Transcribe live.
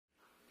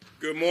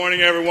Good morning,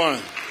 everyone.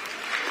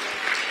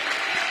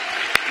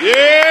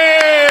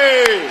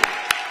 Yay!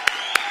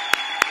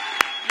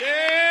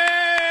 Yay!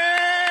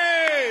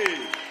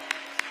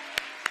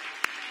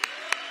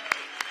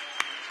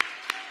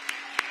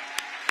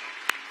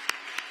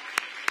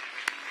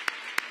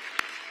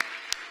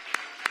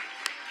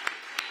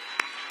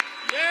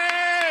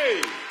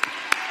 Yay!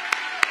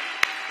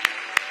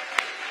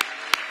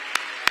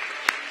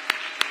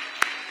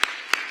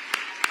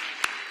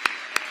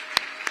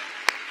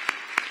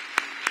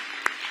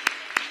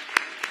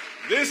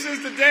 This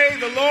is the day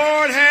the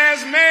Lord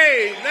has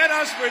made. Let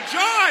us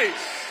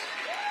rejoice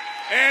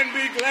and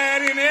be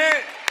glad in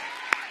it.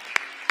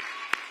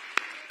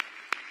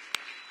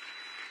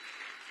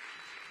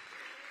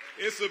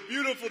 It's a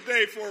beautiful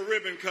day for a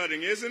ribbon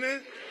cutting, isn't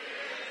it?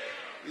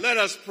 Let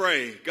us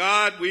pray.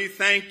 God, we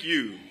thank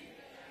you,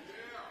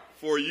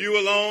 for you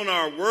alone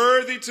are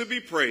worthy to be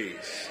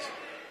praised.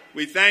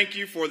 We thank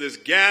you for this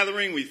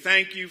gathering. We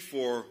thank you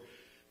for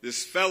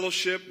this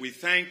fellowship. We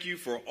thank you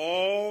for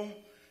all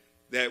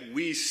that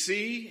we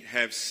see,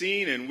 have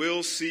seen, and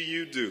will see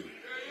you do.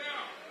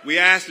 We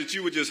ask that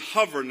you would just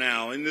hover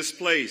now in this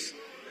place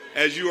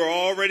as you are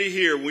already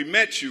here. We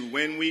met you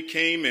when we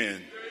came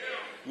in.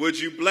 Would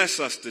you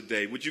bless us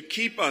today? Would you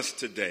keep us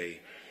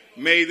today?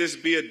 May this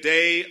be a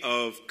day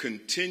of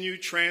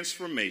continued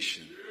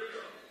transformation.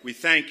 We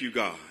thank you,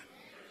 God.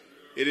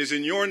 It is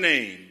in your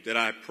name that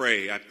I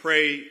pray. I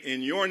pray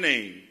in your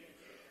name,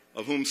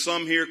 of whom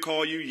some here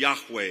call you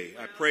Yahweh.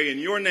 I pray in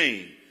your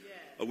name,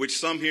 of which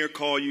some here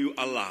call you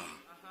Allah.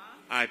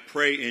 I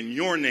pray in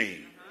your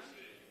name.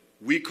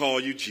 We call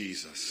you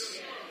Jesus.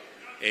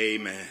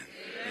 Amen.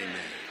 Amen.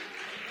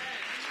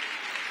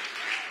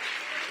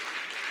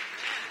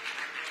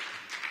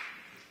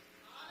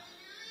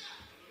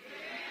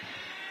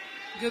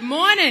 Good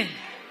morning.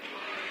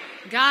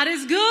 God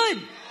is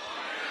good.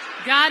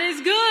 God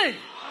is good.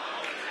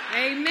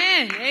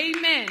 Amen.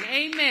 Amen.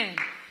 Amen.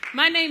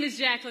 My name is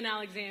Jacqueline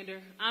Alexander.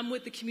 I'm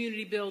with the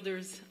Community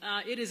Builders.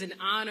 It is an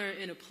honor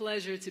and a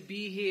pleasure to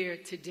be here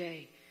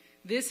today.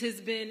 This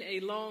has been a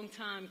long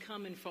time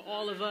coming for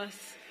all of us.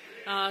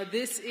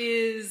 This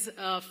is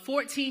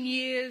 15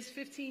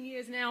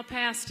 years now,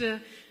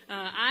 Pastor.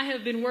 I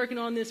have been working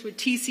on this with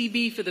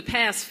TCB for the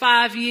past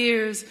 5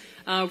 years.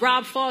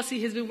 Rob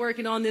Fossey has been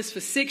working on this for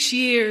 6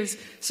 years.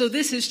 So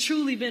this has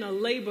truly been a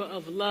labor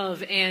of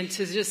love. And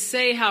to just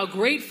say how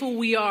grateful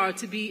we are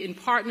to be in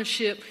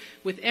partnership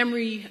with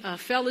Emory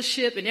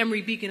Fellowship and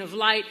Emory Beacon of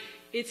Light,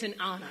 it's an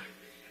honor.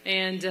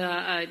 And,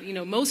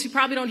 most you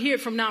probably don't hear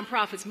it from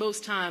nonprofits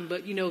most time,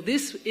 but,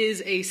 this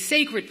is a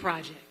sacred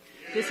project.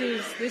 This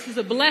is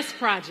a blessed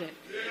project.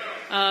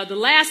 The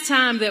last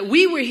time that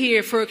we were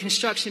here for a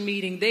construction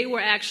meeting, they were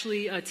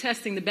actually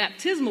testing the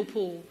baptismal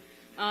pool.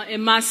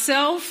 And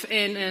myself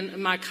and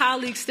my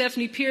colleague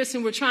Stephanie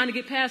Pearson were trying to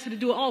get Pastor to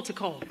do an altar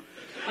call.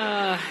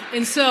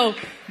 And so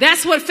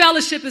that's what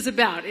fellowship is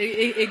about.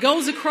 It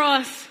goes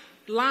across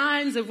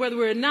lines of whether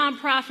we're a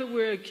nonprofit,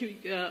 we're an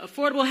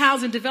affordable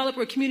housing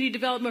developer, a community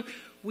developer,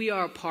 we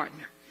are a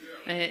partner.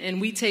 And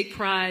we take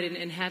pride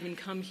in having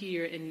come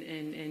here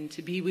and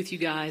to be with you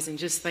guys, and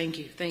just thank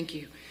you. Thank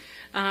you.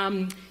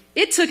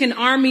 It took an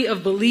army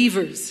of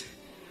believers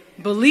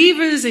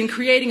in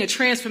creating a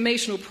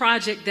transformational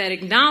project that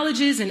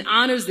acknowledges and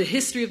honors the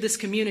history of this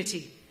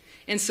community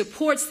and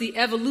supports the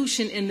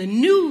evolution in the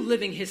new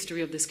living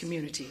history of this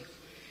community.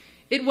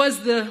 It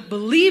was the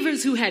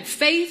believers who had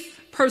faith,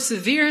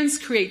 perseverance,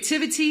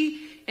 creativity,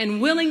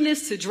 and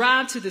willingness to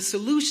drive to the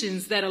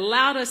solutions that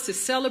allowed us to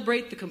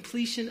celebrate the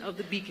completion of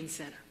the Beacon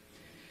Center.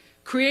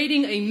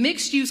 Creating a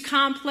mixed-use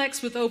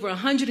complex with over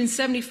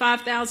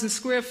 175,000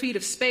 square feet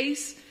of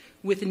space,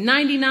 with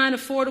 99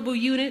 affordable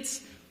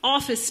units,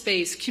 office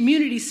space,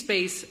 community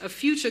space, a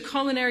future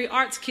culinary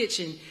arts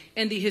kitchen,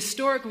 and the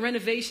historic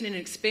renovation and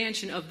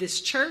expansion of this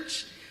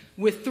church,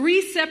 with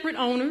 3 separate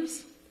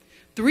owners,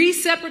 3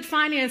 separate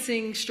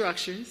financing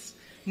structures,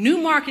 new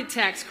market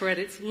tax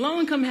credits,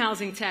 low-income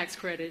housing tax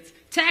credits,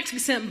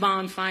 tax-exempt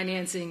bond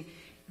financing.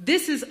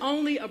 This is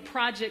only a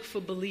project for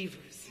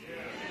believers.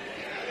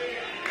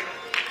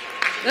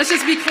 Let's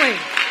just be clear.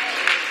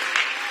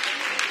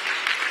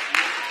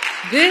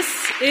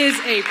 This is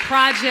a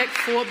project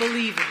for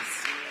believers.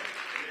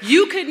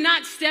 You could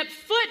not step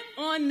foot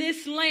on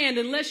this land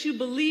unless you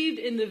believed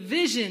in the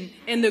vision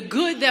and the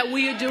good that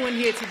we are doing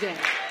here today.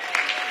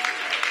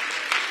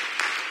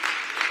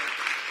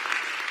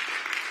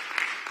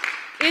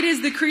 It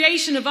is the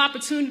creation of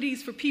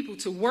opportunities for people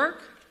to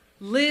work,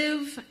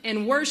 live,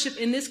 and worship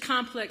in this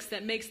complex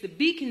that makes the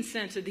Beacon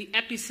Center the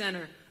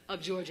epicenter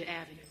of Georgia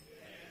Avenue.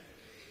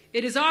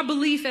 It is our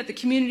belief at the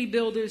Community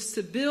Builders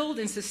to build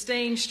and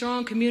sustain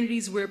strong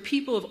communities where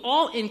people of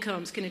all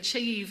incomes can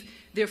achieve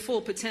their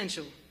full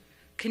potential.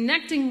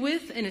 Connecting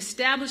with and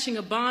establishing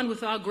a bond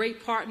with our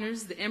great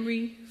partners, the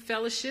Emory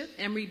Fellowship,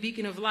 Emory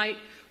Beacon of Light,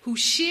 who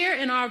share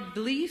in our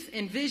belief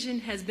and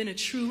vision, has been a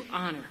true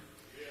honor.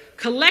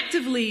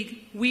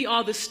 Collectively, we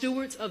are the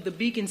stewards of the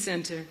Beacon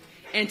Center,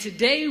 and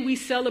today we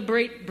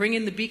celebrate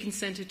bringing the Beacon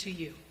Center to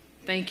you.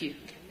 Thank you.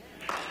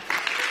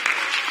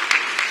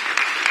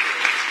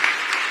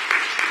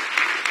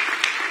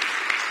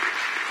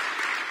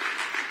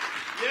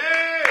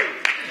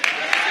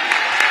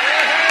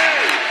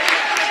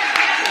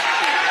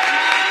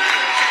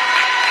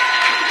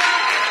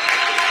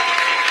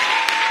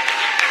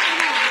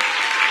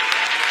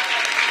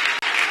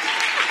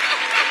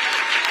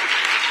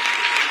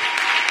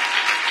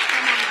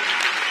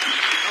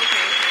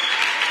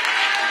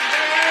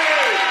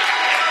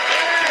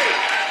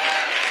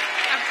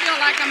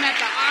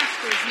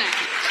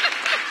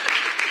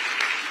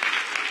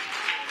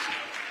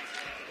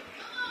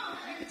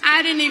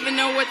 I didn't even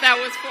know what that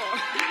was for.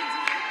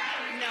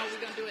 No,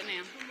 we're going to do it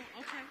now.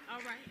 Okay, all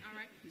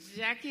right.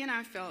 Jackie and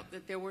I felt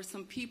that there were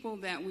some people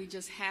that we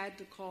just had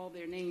to call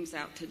their names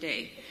out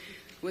today,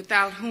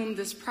 without whom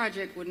this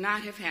project would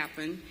not have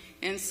happened.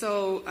 And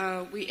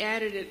so we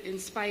added it in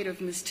spite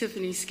of Miss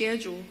Tiffany's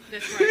schedule.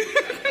 That's right.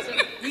 So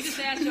we just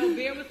ask y'all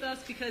bear with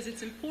us because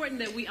it's important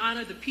that we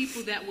honor the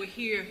people that were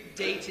here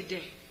day to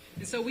day.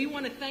 And so we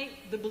want to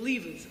thank the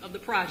believers of the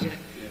project.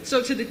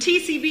 So to the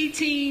TCB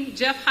team,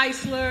 Jeff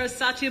Heisler,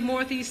 Satya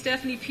Morthy,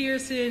 Stephanie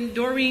Pearson,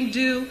 Doreen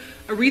Dew,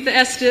 Aretha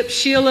Estep,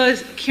 Sheila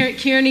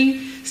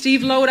Kearney,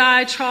 Steve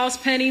Lodi, Charles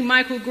Penny,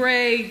 Michael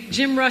Gray,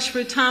 Jim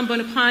Rushford, Tom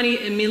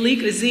Bonapani, and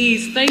Malik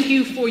Aziz, thank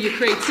you for your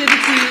creativity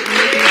and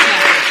making this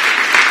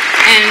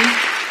happen.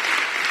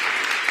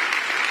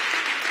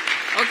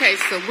 Okay,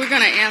 so we're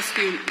going to ask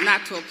you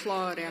not to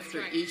applaud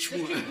after each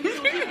one.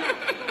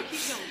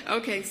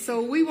 Okay,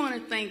 so we want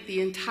to thank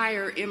the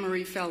entire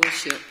Emory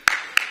Fellowship.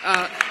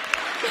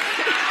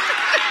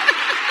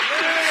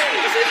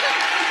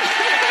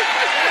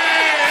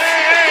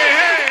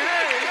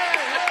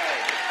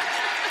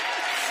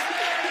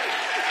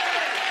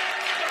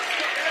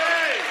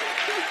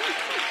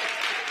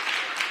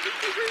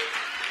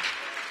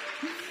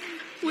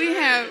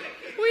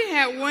 We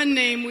had one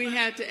name we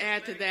had to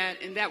add to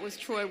that, and that was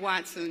Troy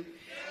Watson.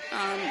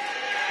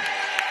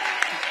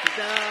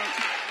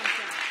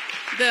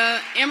 The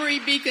Emory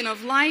Beacon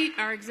of Light,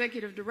 our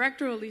executive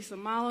director, Elisa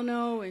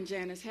Molyneux, and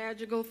Janice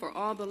Hadrigal, for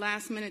all the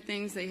last-minute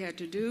things they had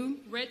to do.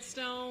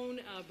 Redstone,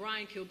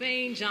 Brian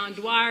Kilbane, John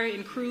Dwyer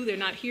and crew, they're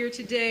not here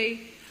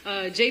today.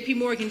 J.P.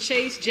 Morgan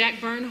Chase,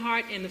 Jack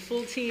Bernhardt, and the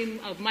full team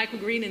of Michael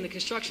Green and the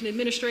construction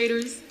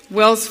administrators.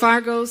 Wells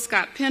Fargo,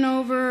 Scott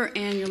Penover,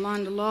 and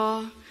Yolanda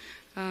Law.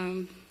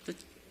 The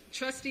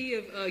trustee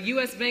of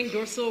U.S. Bank,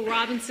 Dorsal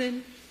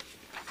Robinson.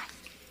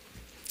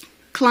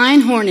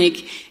 Klein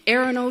Hornig,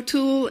 Aaron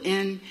O'Toole,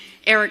 and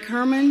Eric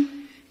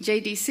Herman.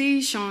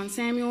 JDC, Sean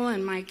Samuel,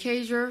 and Mike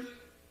Cager.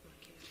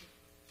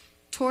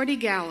 Torty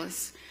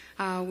Gallus.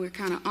 We're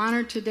kind of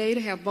honored today to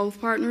have both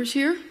partners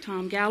here,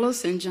 Tom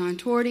Gallus and John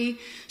Torty.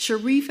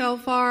 Sharif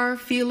Elfar,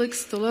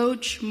 Felix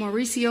Deloach,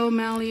 Mauricio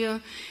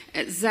Malia,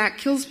 Zach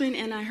Kilsman,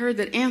 and I heard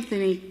that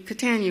Anthony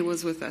Catania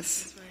was with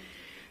us.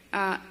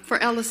 For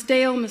Ellis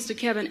Dale, Mr.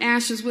 Kevin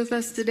Ash is with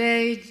us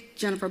today,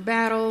 Jennifer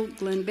Battle,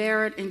 Glenn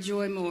Barrett, and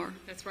Joy Moore.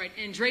 That's right,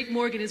 and Drake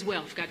Morgan as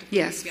well.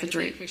 Yes, for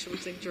Drake. Make sure we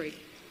say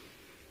Drake.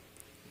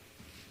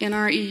 In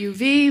our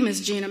EUV,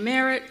 Ms. Gina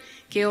Merritt,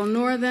 Gail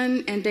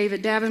Northern, and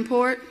David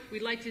Davenport.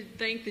 We'd like to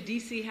thank the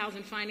D.C.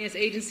 Housing Finance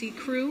Agency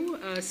crew,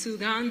 Sue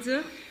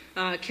Ganza,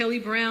 Kelly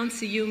Brown,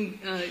 Siyum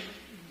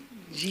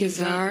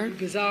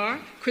Gazar,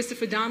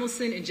 Christopher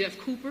Donaldson, and Jeff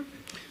Cooper.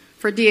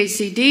 For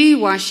DHCD,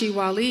 Washi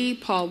Wali,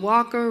 Paul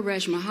Walker,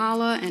 Rej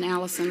Mahala, and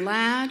Allison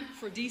Ladd.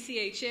 For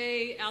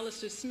DCHA,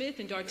 Alistair Smith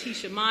and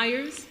Dartisha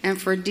Myers. And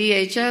for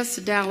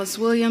DHS, Dallas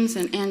Williams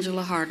and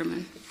Angela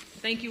Hardeman.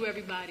 Thank you,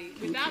 everybody.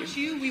 Without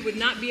you, we would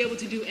not be able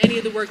to do any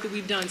of the work that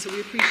we've done, so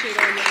we appreciate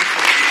all your efforts.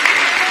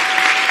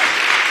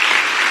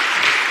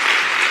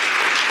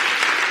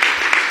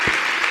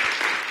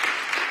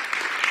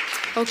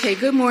 Okay,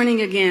 good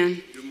morning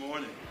again. Good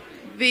morning.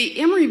 The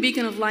Emory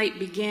Beacon of Light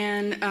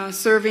began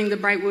serving the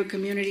Brightwood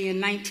community in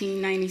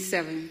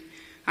 1997.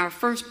 Our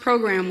first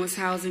program was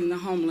housing the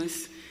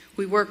homeless.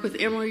 We work with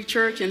Emory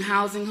Church in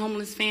housing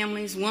homeless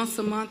families once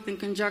a month in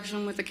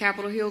conjunction with the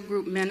Capitol Hill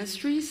Group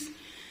Ministries.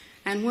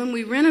 And when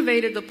we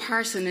renovated the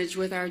parsonage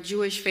with our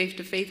Jewish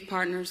faith-to-faith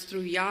partners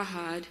through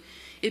Yahad,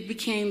 it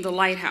became the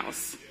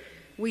Lighthouse.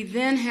 We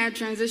then had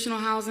transitional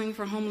housing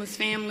for homeless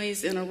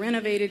families in a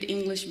renovated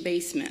English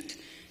basement.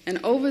 And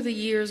over the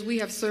years, we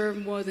have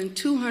served more than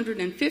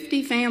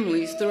 250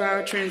 families through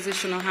our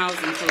transitional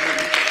housing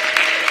program.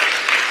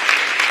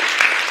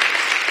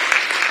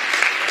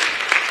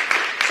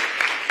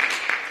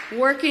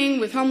 Working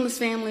with homeless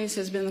families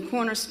has been the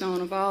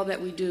cornerstone of all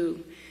that we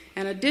do.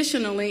 And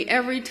additionally,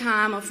 every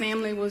time a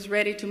family was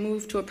ready to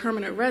move to a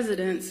permanent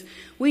residence,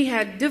 we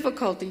had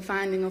difficulty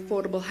finding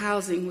affordable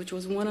housing, which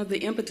was one of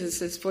the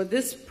impetuses for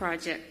this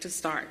project to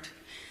start.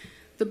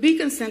 The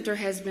Beacon Center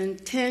has been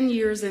 10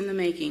 years in the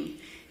making,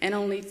 and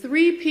only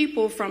 3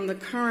 people from the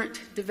current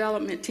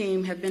development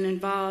team have been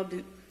involved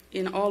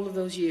in all of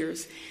those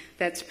years.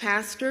 That's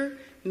Pastor,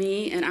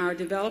 me, and our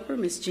developer,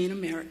 Ms. Gina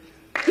Merritt.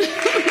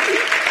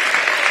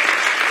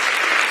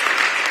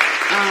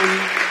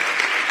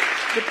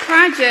 The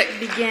project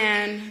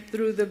began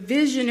through the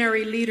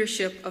visionary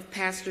leadership of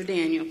Pastor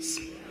Daniels.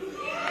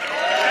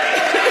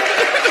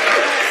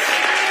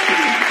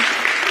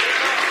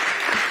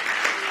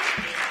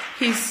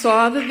 He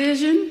saw the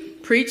vision,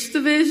 preached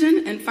the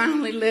vision, and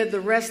finally led the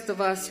rest of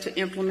us to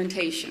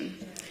implementation.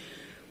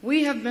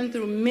 We have been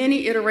through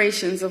many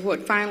iterations of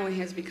what finally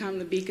has become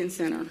the Beacon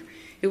Center.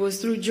 It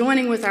was through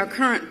joining with our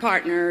current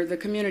partner, the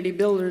Community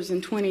Builders,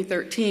 in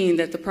 2013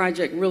 that the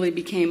project really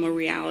became a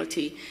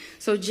reality.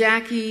 So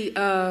Jackie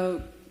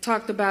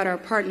talked about our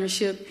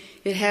partnership.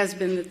 It has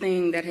been the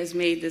thing that has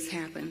made this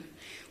happen.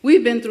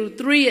 We've been through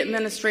 3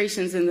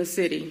 administrations in the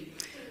city.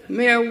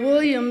 Mayor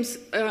Williams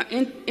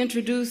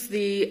introduced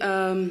the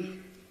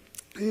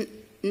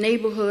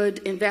Neighborhood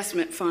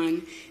Investment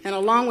Fund, and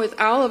along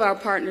with all of our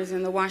partners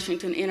in the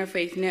Washington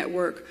Interfaith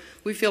Network,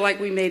 we feel like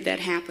we made that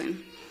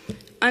happen.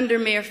 Under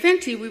Mayor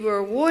Fenty, we were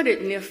awarded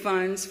NIF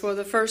funds for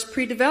the first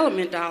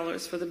pre-development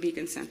dollars for the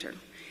Beacon Center.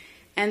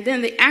 And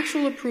then the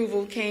actual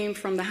approval came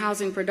from the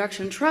Housing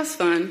Production Trust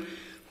Fund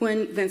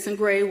when Vincent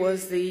Gray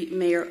was the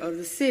mayor of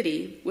the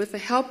city, with the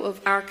help of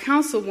our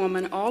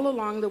councilwoman all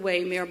along the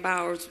way, Mayor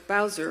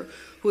Bowser,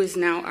 who is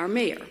now our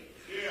mayor.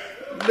 Yeah.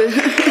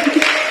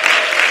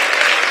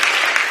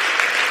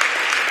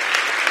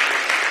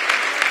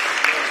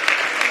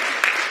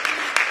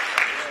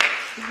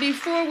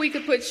 Before we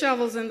could put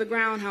shovels in the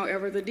ground,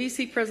 however, the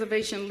D.C.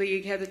 Preservation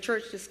League had the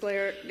church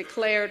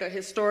declared a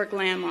historic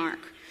landmark,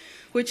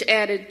 which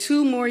added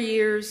 2 more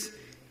years,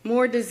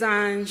 more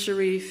design,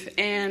 Sharif,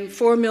 and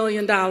 $4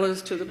 million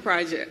to the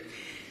project.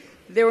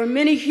 There were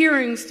many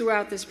hearings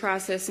throughout this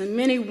process and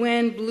many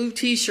win blue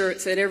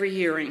T-shirts at every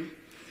hearing.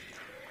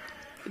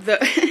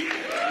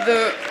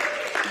 The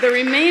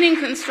remaining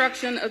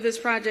construction of this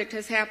project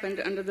has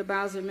happened under the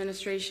Bowser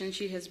administration.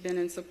 She has been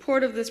in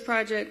support of this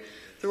project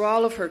through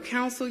all of her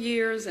council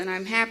years, and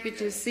I'm happy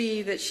to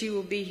see that she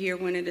will be here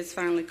when it is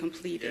finally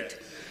completed.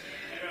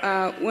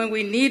 When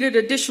we needed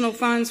additional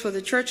funds for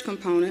the church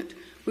component,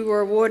 we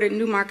were awarded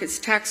New Markets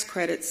tax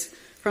credits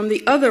from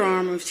the other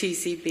arm of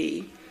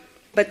TCB,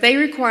 but they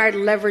required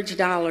leverage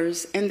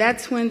dollars, and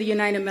that's when the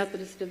United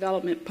Methodist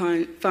Development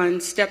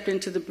Fund stepped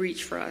into the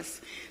breach for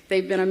us.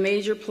 They've been a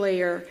major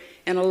player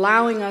in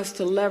allowing us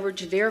to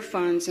leverage their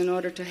funds in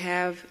order to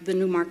have the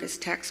New Markets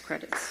tax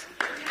credits.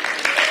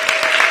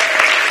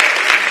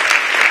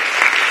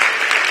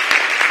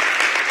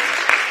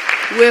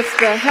 With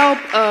the help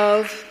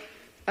of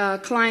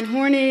Klein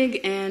Hornig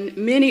and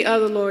many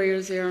other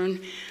lawyers, Aaron,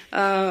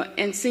 and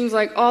it seems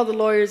like all the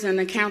lawyers and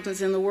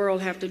accountants in the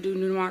world have to do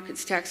New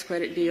Markets tax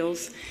credit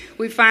deals,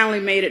 we finally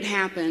made it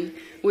happen.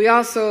 We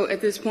also,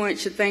 at this point,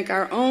 should thank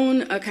our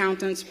own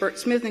accountants, Burt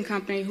Smith and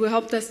Company, who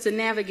helped us to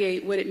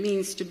navigate what it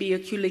means to be a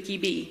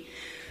Kuliki Bee.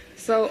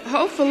 So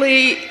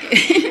hopefully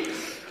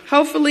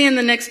in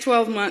the next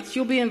 12 months,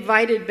 you'll be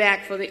invited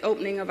back for the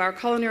opening of our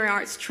culinary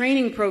arts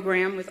training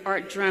program with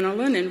Art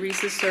Drenolin and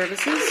Reese's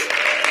Services,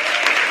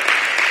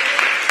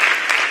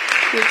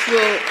 which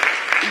will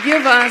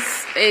give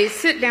us a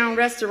sit-down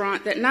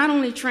restaurant that not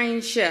only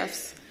trains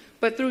chefs,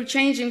 but through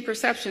changing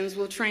perceptions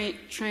will train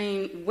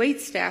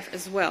wait staff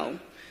as well.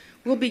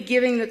 We'll be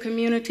giving the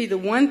community the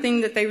one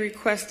thing that they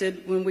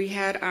requested when we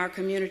had our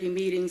community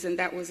meetings, and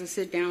that was a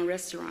sit-down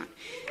restaurant.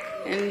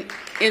 And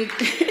in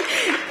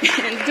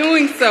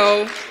doing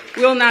so,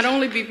 we'll not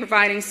only be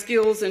providing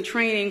skills and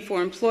training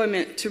for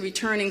employment to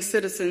returning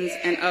citizens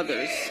and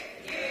others.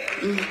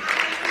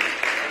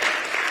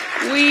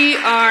 We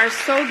are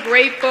so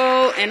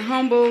grateful and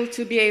humbled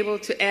to be able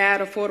to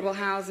add affordable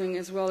housing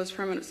as well as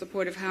permanent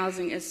supportive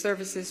housing as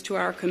services to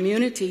our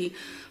community,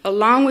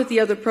 along with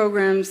the other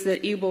programs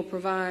that EBO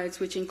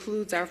provides, which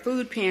includes our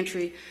food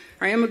pantry,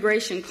 our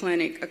immigration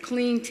clinic, a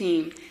clean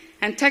team,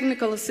 and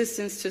technical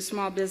assistance to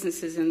small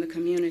businesses in the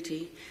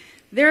community.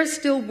 There's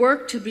still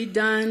work to be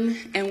done,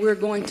 and we're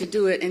going to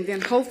do it, and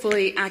then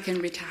hopefully I can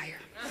retire.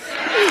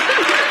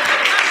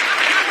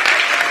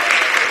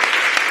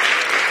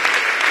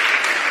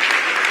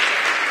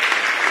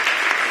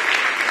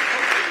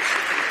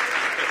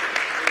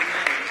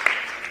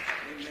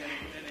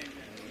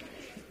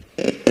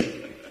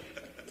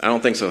 I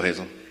don't think so,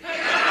 Hazel.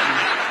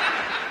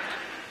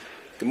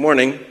 Good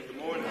morning. Good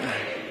morning.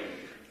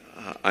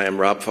 I am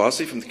Rob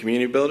Fossey from the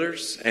Community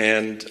Builders,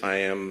 and I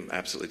am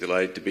absolutely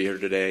delighted to be here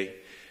today.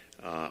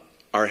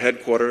 Our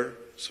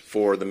headquarters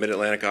for the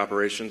Mid-Atlantic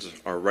operations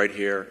are right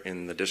here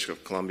in the District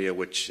of Columbia,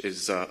 which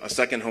is a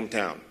second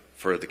hometown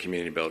for the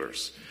Community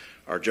Builders.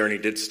 Our journey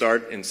did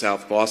start in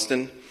South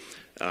Boston.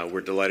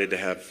 We're delighted to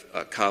have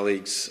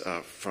colleagues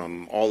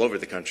from all over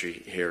the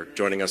country here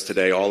joining us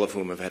today, all of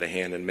whom have had a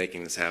hand in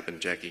making this happen.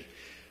 Jackie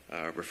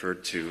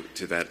referred to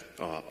that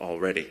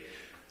already.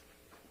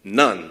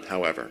 None,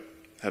 however,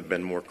 have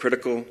been more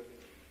critical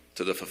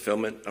to the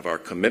fulfillment of our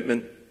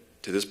commitment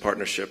to this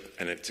partnership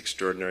and its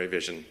extraordinary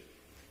vision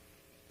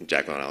than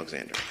Jacqueline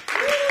Alexander.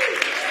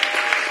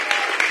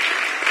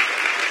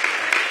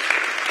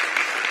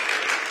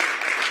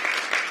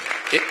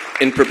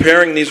 In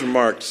preparing these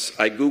remarks,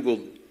 I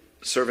Googled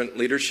servant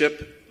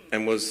leadership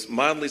and was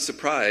mildly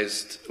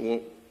surprised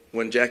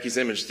when Jackie's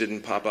image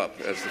didn't pop up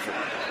as the first.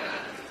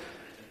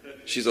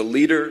 She's a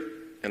leader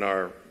in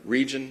our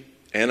region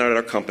and at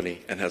our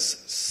company and has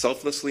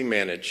selflessly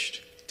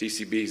managed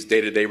DCB's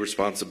day-to-day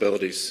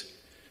responsibilities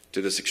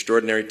to this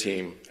extraordinary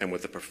team, and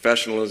with a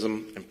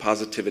professionalism and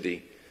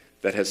positivity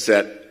that has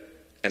set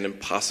an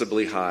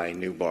impossibly high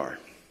new bar.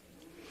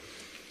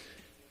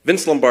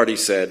 Vince Lombardi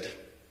said,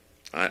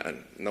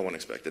 no one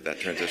expected that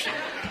transition.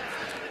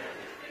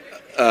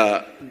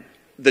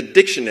 The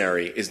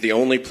dictionary is the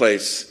only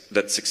place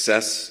that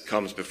success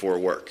comes before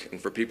work.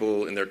 And for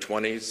people in their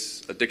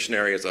 20s, a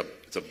dictionary is a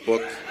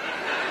book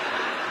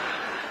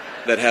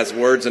that has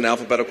words in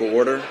alphabetical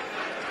order.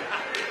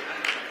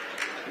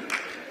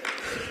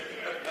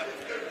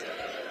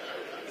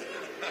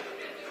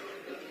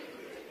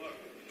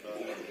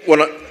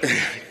 What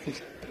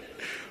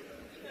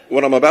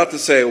I'm about to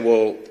say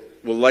will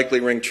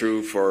likely ring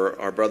true for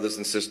our brothers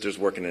and sisters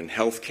working in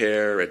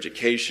healthcare,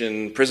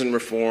 education, prison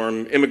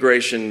reform,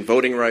 immigration,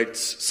 voting rights,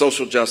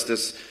 social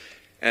justice,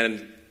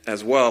 and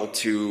as well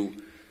to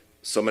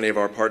so many of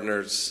our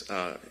partners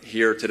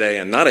here today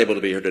and not able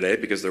to be here today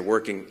because they're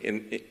working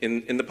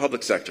in the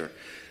public sector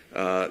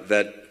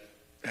that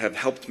have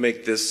helped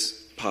make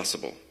this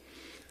possible.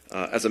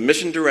 As a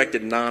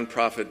mission-directed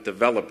nonprofit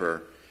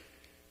developer,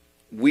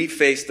 we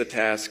face the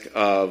task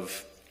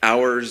of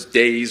hours,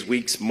 days,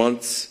 weeks,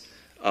 months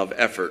of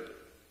effort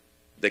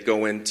that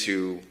go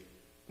into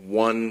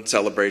one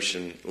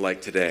celebration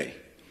like today.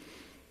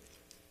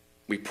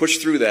 We push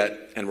through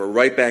that and we're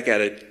right back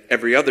at it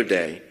every other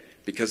day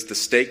because the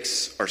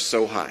stakes are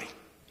so high.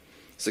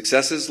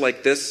 Successes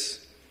like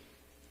this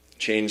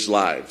change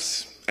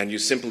lives, and you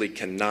simply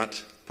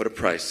cannot put a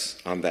price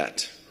on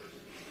that.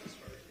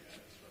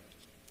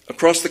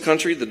 Across the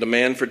country, the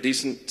demand for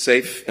decent,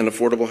 safe, and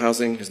affordable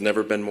housing has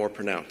never been more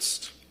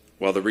pronounced,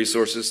 while the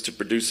resources to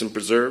produce and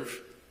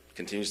preserve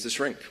continues to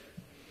shrink.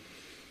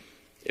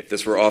 If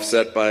this were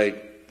offset by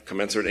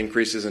commensurate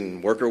increases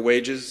in worker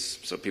wages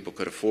so people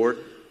could afford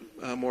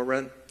more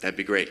rent, that'd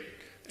be great.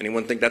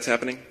 Anyone think that's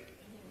happening?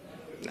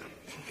 No.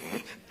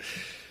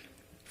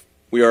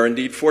 We are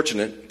indeed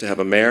fortunate to have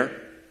a mayor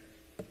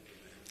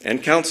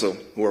and council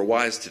who are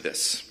wise to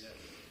this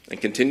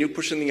and continue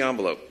pushing the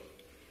envelope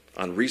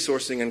on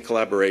resourcing and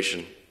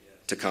collaboration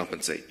to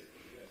compensate,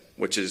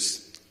 which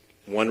is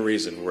one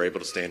reason we're able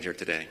to stand here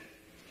today.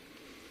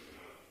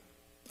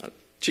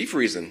 Chief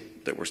reason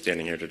that we're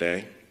standing here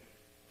today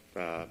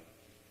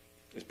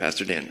is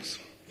Pastor Daniels.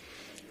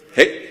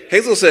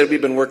 Hazel said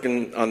we've been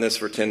working on this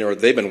for 10 or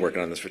they've been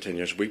working on this for 10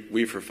 years,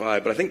 we for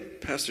 5, but I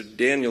think Pastor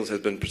Daniels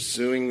has been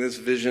pursuing this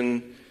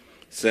vision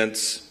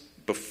since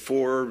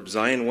before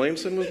Zion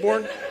Williamson was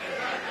born.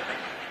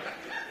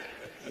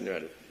 I knew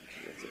it.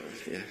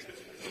 Yeah.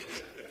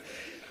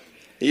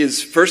 He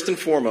is first and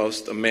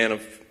foremost a man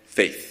of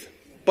faith,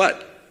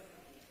 but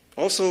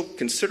also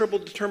considerable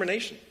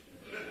determination.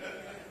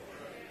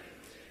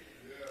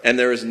 And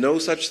there is no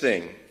such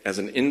thing as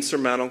an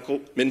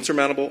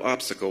insurmountable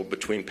obstacle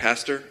between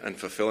pastor and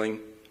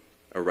fulfilling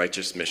a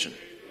righteous mission.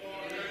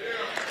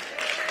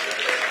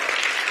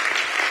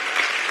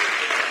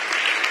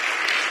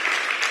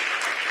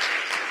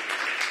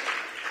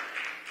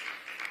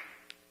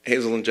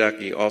 Hazel and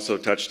Jackie also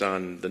touched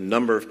on the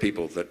number of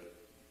people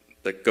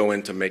that go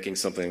into making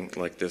something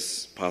like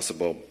this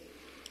possible.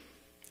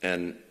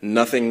 And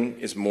nothing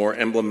is more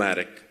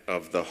emblematic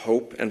of the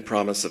hope and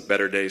promise of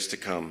better days to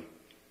come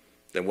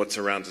than what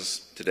surrounds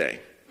us today.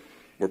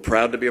 We're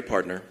proud to be a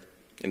partner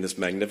in this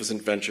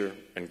magnificent venture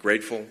and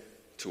grateful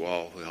to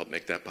all who helped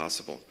make that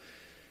possible.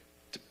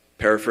 To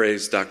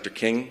paraphrase Dr.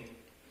 King,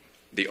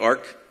 the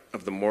arc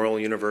of the moral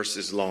universe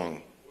is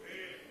long,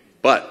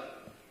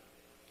 but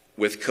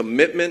with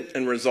commitment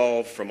and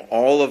resolve from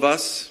all of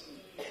us,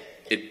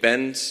 it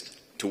bends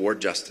toward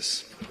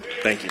justice.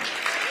 Thank you.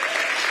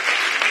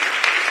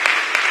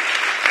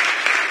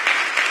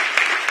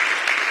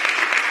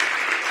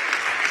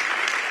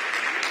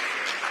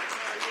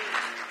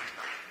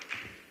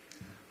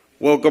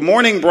 Well, good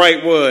morning,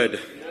 Brightwood.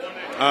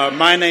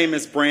 My name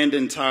is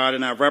Brandon Todd,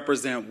 and I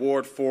represent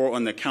Ward 4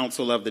 on the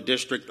Council of the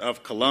District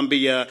of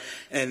Columbia.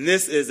 And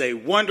this is a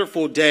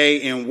wonderful day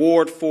in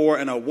Ward 4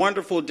 and a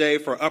wonderful day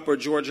for Upper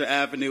Georgia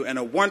Avenue and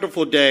a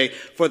wonderful day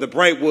for the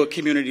Brightwood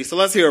community. So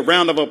let's hear a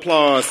round of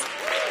applause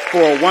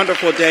for a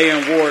wonderful day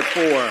in Ward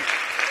 4.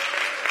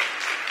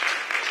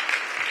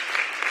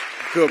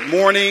 Good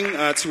morning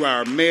to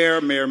our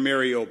Mayor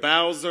Muriel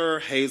Bowser,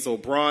 Hazel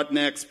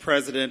Broadnex,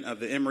 President of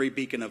the Emory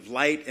Beacon of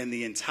Light, and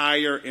the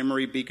entire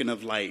Emory Beacon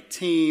of Light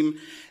team,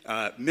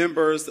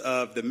 members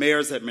of the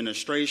Mayor's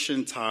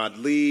Administration, Todd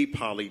Lee,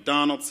 Polly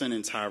Donaldson,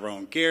 and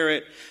Tyrone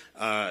Garrett,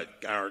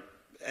 our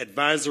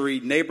Advisory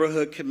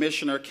Neighborhood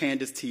Commissioner,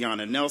 Candace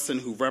Tiana Nelson,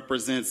 who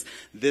represents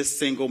this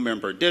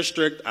single-member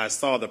district. I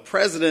saw the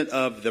president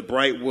of the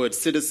Brightwood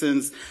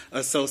Citizens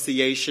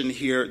Association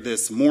here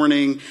this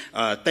morning.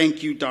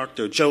 Thank you,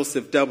 Dr.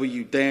 Joseph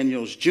W.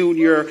 Daniels,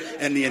 Jr.,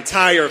 and the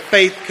entire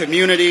faith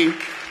community.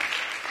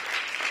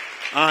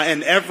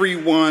 And every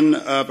one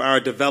of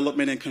our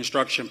development and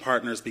construction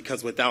partners,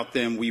 because without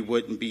them, we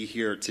wouldn't be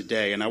here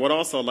today. And I would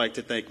also like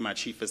to thank my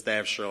Chief of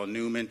Staff, Cheryl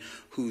Newman,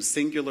 whose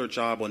singular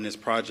job on this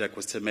project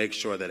was to make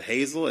sure that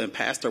Hazel and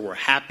Pastor were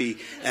happy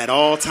at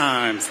all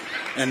times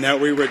and that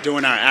we were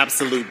doing our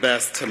absolute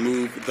best to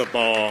move the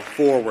ball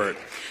forward.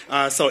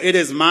 So it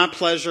is my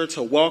pleasure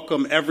to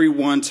welcome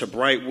everyone to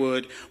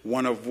Brightwood,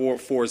 one of Ward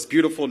 4's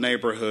beautiful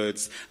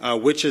neighborhoods,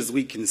 which, as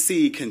we can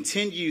see,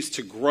 continues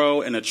to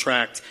grow and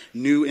attract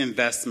new investors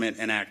investment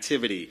and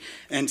activity.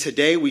 And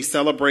today we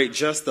celebrate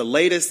just the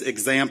latest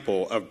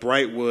example of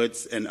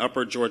Brightwood's and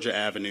Upper Georgia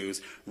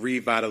Avenue's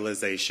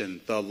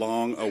revitalization, the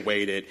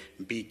long-awaited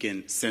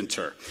Beacon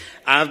Center.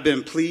 I've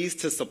been pleased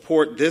to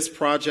support this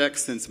project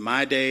since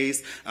my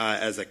days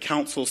as a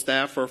council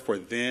staffer for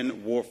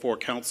then Ward 4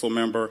 council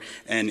member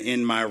and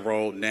in my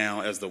role now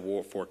as the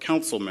Ward 4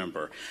 council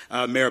member.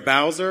 Mayor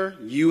Bowser,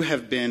 you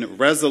have been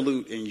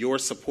resolute in your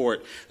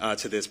support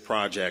to this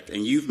project,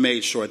 and you've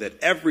made sure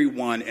that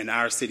everyone in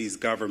our city's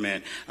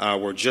government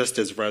were just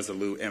as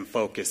resolute and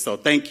focused. So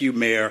thank you,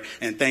 Mayor,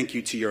 and thank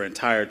you to your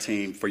entire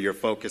team for your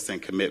focus and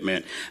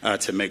commitment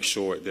to make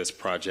sure this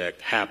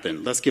project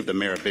happened. Let's give the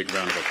mayor a big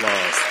round of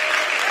applause.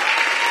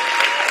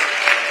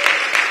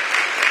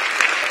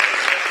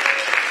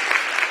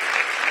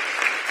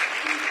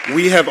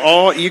 We have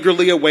all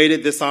eagerly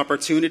awaited this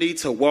opportunity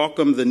to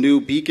welcome the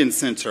new Beacon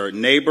Center,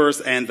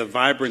 neighbors, and the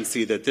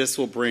vibrancy that this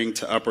will bring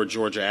to Upper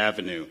Georgia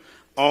Avenue.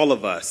 All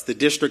of us, the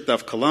District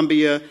of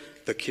Columbia,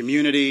 the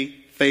community,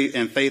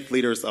 faith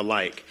leaders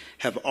alike,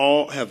 have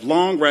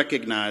long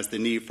recognized the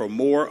need for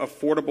more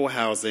affordable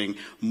housing,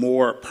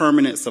 more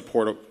permanent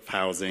supportive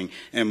housing,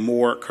 and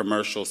more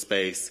commercial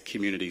space,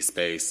 community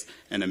space,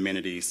 and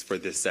amenities for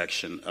this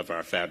section of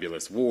our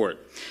fabulous ward.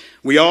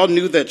 We all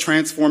knew that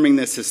transforming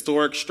this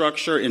historic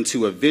structure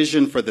into a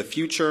vision for the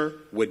future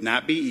would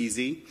not be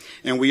easy,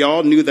 and we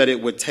all knew that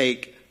it would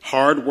take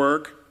hard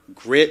work,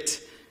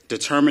 grit,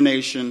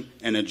 determination,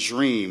 and a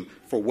dream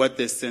for what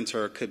this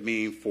center could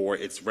mean for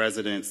its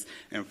residents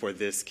and for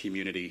this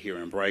community here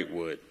in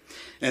Brightwood.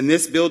 And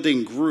this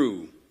building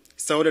grew.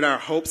 So did our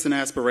hopes and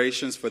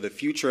aspirations for the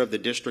future of the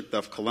District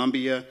of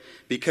Columbia,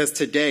 because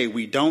today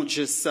we don't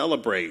just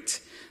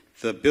celebrate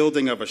the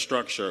building of a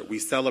structure, we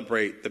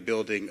celebrate the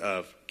building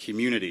of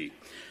community.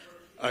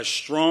 A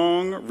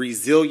strong,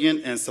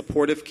 resilient, and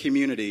supportive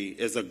community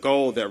is a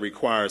goal that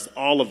requires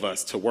all of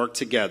us to work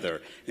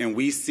together, and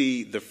we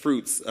see the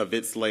fruits of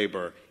its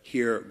labor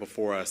here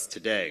before us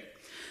today.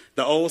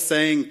 The old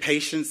saying,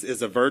 patience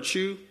is a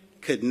virtue,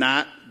 could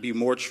not be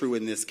more true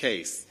in this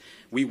case.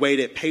 We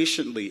waited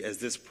patiently as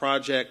this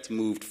project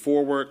moved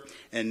forward,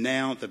 and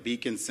now the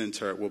Beacon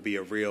Center will be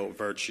a real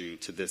virtue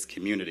to this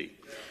community.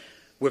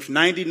 With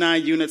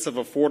 99 units of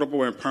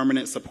affordable and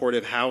permanent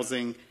supportive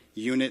housing,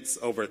 units,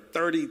 over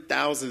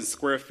 30,000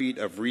 square feet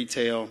of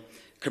retail,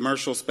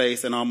 commercial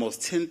space, and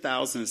almost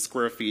 10,000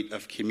 square feet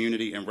of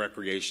community and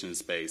recreation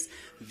space.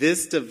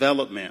 This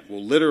development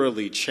will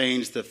literally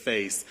change the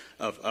face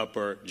of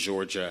Upper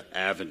Georgia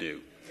Avenue.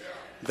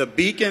 The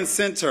Beacon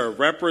Center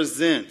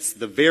represents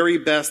the very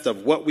best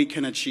of what we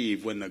can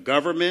achieve when the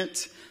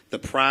government, the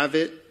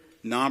private,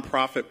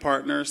 nonprofit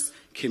partners,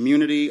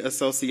 community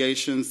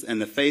associations,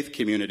 and the faith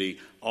community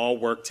all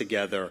work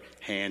together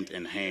hand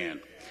in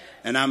hand.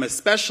 And I'm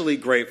especially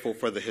grateful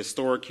for the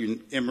historic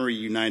Emory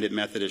United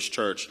Methodist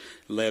Church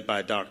led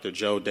by Dr.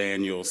 Joe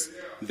Daniels,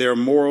 their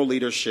moral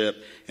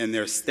leadership and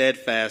their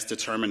steadfast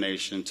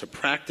determination to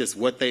practice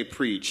what they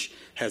preach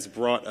has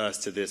brought us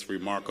to this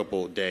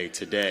remarkable day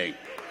today.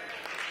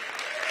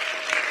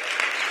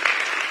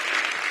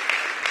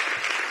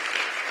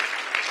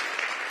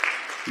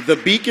 The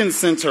Beacon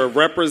Center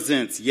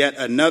represents yet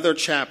another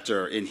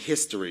chapter in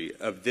history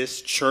of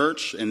this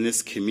church and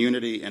this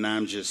community, and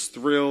I'm just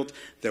thrilled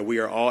that we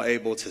are all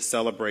able to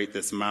celebrate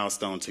this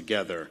milestone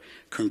together.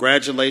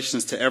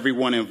 Congratulations to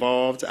everyone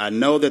involved. I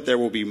know that there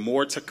will be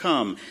more to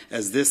come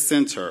as this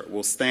center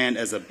will stand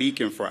as a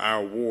beacon for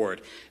our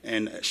ward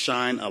and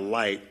shine a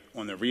light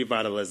on the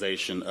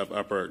revitalization of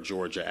Upper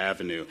Georgia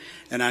Avenue.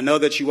 And I know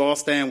that you all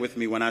stand with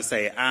me when I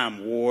say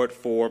I'm Ward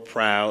 4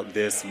 proud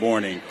this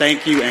morning.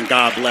 Thank you and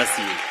God bless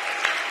you.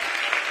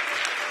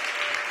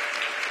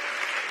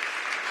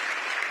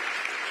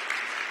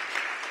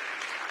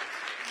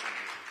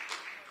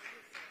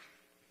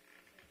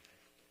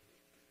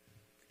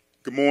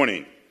 Good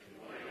morning.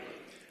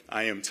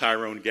 I am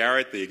Tyrone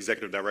Garrett, the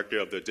Executive Director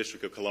of the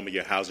District of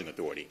Columbia Housing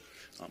Authority.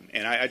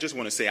 And I just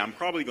want to say I'm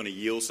probably going to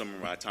yield some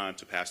of my time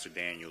to Pastor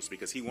Daniels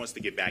because he wants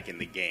to get back in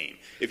the game.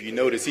 If you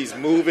notice, he's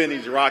moving,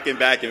 he's rocking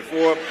back and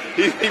forth.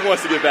 He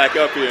wants to get back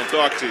up here and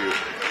talk to you.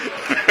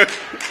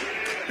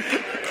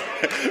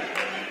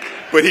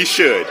 But he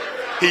should.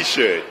 He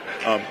should.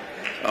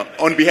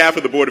 On behalf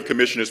of the Board of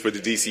Commissioners for the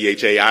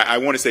DCHA, I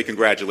want to say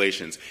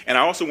congratulations. And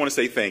I also want to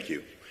say thank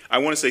you. I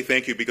want to say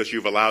thank you because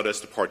you've allowed us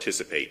to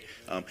participate.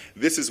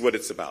 This is what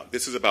it's about.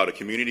 This is about a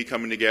community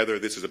coming together.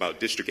 This is about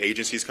district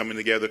agencies coming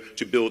together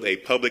to build a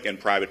public and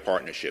private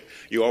partnership.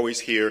 You always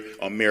hear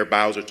Mayor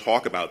Bowser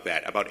talk about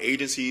that, about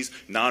agencies,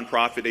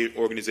 nonprofit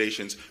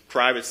organizations,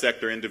 private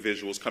sector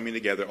individuals coming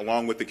together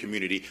along with the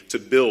community to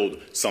build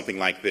something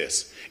like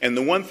this. And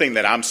the one thing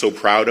that I'm so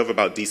proud of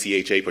about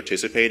DCHA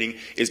participating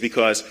is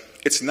because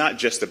it's not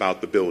just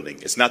about the building.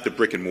 It's not the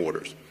brick and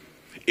mortars.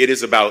 It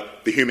is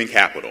about the human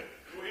capital.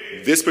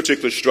 This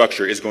particular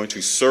structure is going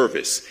to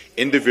service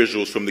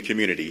individuals from the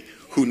community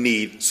who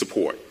need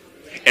support.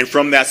 And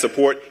from that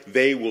support,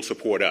 they will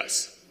support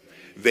us.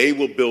 they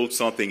will build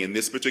something in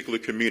this particular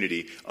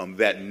community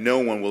that no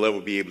one will ever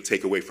be able to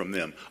take away from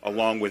them,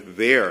 along with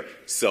their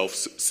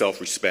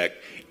self-respect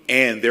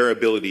and their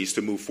abilities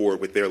to move forward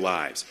with their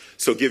lives.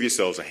 So give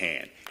yourselves a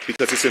hand,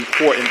 because it's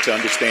important to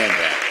understand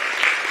that.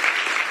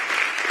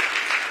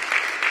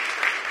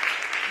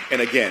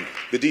 And again,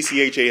 the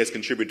DCHA has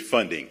contributed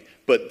funding,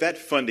 but that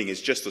funding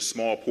is just a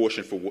small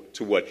portion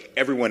to what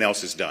everyone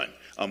else has done.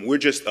 We're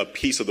just a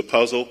piece of the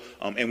puzzle,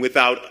 and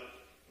without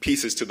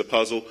pieces to the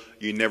puzzle,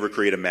 you never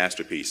create a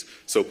masterpiece.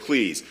 So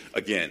please,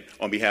 again,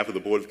 on behalf of the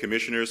Board of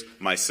Commissioners,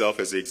 myself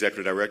as the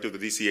Executive Director of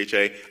the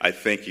DCHA, I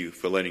thank you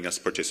for letting us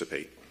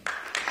participate.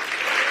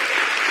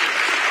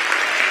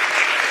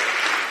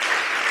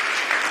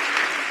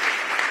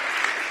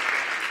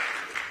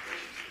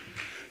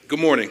 Good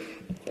morning.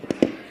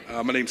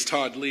 My name is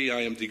Todd Lee.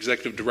 I am the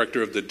Executive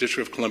Director of the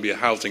District of Columbia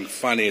Housing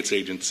Finance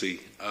Agency.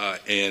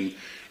 And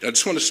I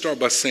just want to start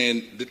by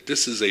saying that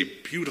this is a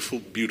beautiful,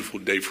 beautiful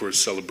day for a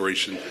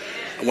celebration.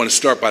 I want to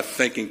start by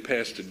thanking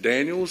Pastor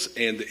Daniels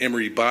and the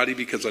Emory body,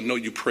 because I know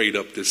you prayed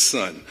up this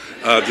sun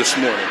this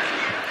morning.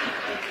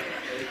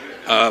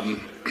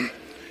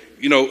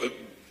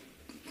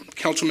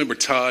 Councilmember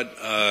Todd,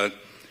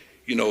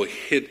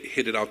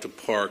 hit it out the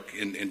park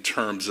in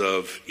terms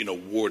of,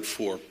 Ward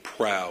 4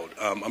 proud.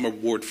 I'm a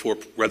Ward 4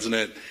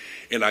 resident,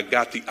 and I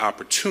got the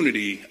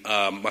opportunity,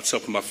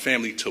 myself and my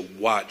family, to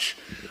watch,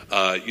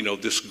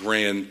 this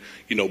grand,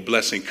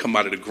 blessing come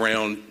out of the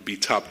ground, be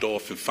topped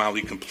off, and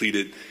finally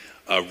completed.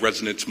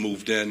 Residents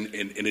moved in,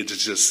 and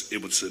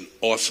it was an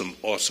awesome,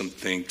 awesome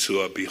thing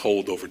to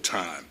behold over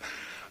time.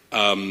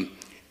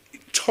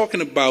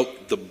 Talking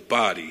about the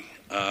body,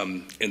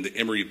 and the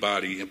Emory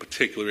body in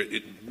particular,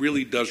 it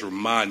really does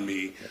remind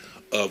me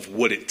of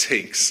what it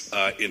takes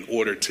in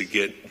order to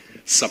get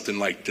something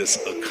like this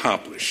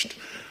accomplished.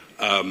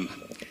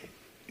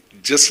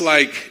 Just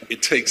like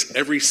it takes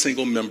every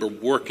single member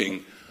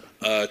working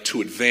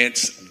to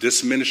advance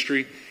this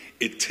ministry,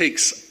 it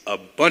takes a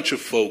bunch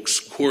of folks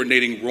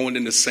coordinating, rowing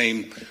in the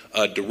same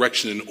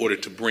direction in order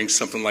to bring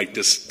something like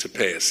this to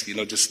pass.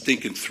 Just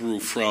thinking through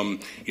from,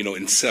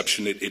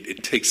 inception,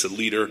 it takes a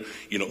leader,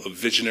 a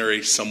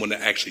visionary, someone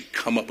to actually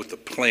come up with a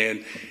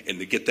plan and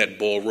to get that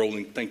ball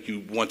rolling. Thank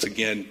you once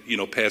again,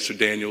 Pastor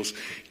Daniels.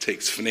 It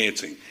takes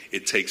financing.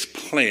 It takes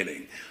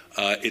planning.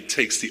 It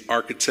takes the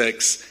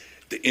architects,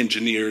 the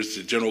engineers,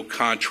 the general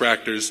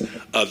contractors,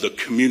 the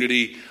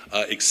community,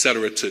 et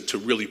cetera, to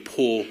really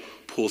pull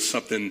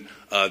something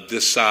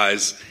this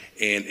size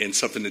and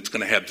something that's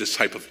going to have this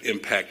type of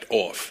impact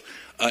off.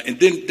 And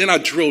then I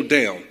drill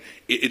down.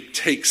 It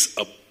takes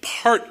a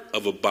part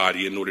of a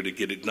body in order to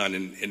get it done.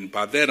 And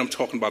by that, I'm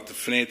talking about the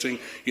financing,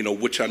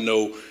 which I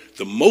know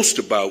the most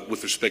about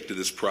with respect to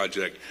this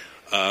project.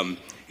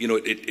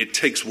 It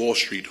takes Wall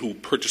Street, who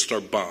purchased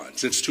our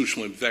bonds,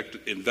 institutional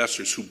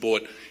investors who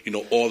bought,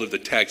 all of the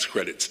tax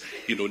credits,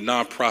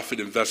 nonprofit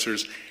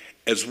investors,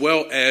 as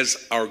well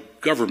as our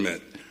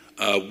government,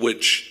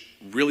 which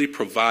really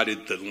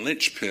provided the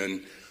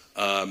linchpin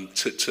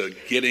to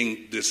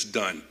getting this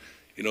done.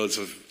 As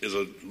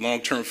a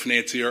long-term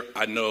financier,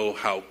 I know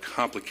how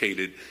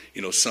complicated,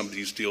 some of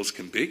these deals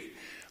can be.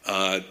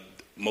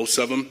 Most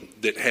of them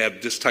that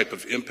have this type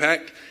of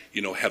impact,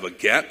 have a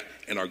gap,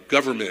 and our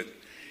government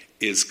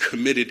is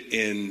committed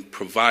in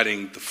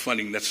providing the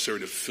funding necessary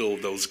to fill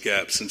those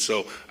gaps. And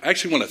so I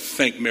actually want to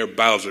thank Mayor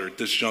Bowser at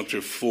this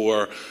juncture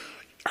for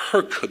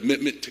her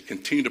commitment to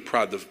continue to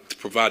provide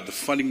the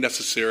funding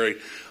necessary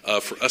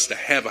for us to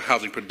have a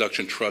housing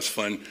production trust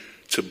fund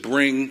to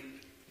bring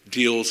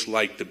deals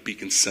like the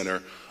Beacon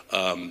Center,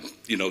 to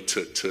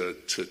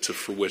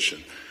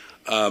fruition.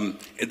 And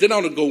then I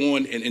want to go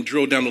on and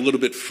drill down a little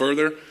bit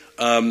further.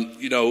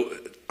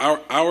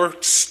 Our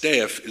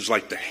staff is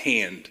like the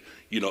hand,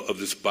 of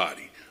this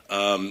body.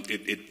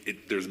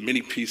 There's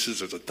many pieces.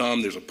 There's a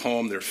thumb, there's a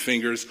palm, there are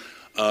fingers.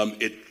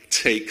 It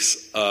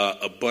takes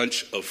a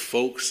bunch of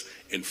folks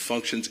and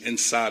functions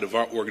inside of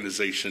our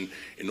organization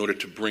in order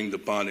to bring the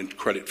bond and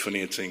credit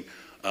financing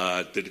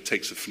that it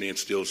takes to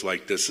finance deals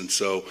like this. And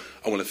so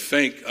I want to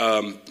thank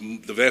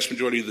the vast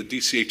majority of the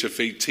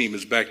DCHFA team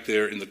is back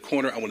there in the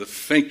corner. I want to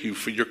thank you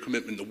for your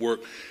commitment to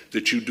work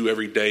that you do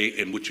every day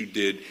and what you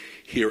did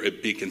here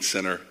at Beacon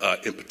Center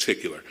in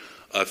particular.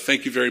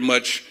 Thank you very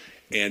much,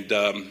 and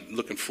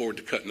looking forward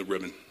to cutting the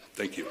ribbon.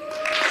 Thank you.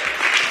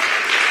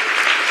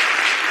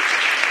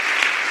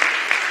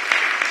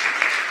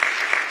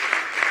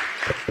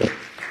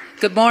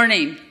 Good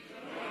morning.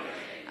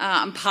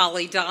 I'm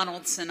Polly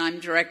Donaldson. I'm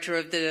Director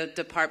of the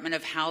Department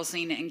of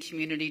Housing and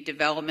Community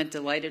Development.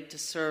 Delighted to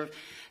serve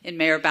in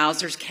Mayor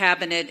Bowser's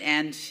cabinet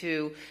and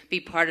to be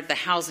part of the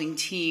housing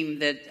team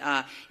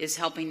that is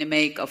helping to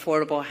make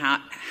affordable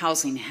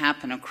housing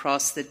happen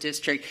across the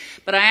district.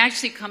 But I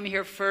actually come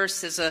here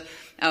first as a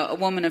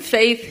woman of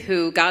faith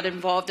who got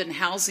involved in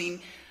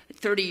housing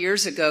 30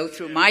 years ago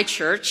through my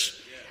church.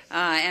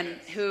 and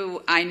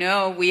who I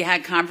know we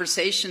had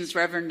conversations,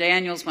 Reverend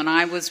Daniels, when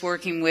I was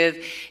working with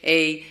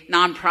a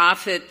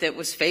nonprofit that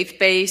was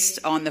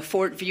faith-based on the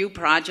Fort View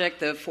project,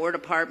 the 4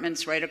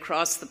 apartments right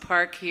across the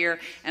park here,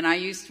 and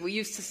we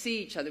used to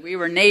see each other. We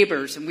were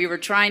neighbors, and we were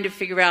trying to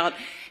figure out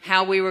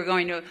how we were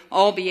going to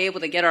all be able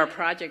to get our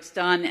projects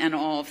done and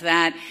all of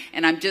that.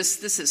 And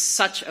this is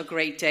such a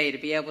great day to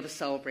be able to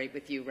celebrate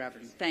with you,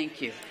 Reverend. Thank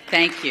you.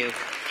 Thank you.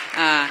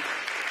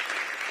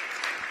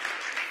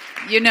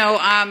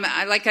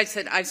 Like I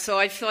said, I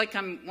feel like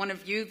I'm one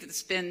of you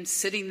that's been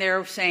sitting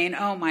there saying,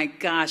 oh my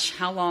gosh,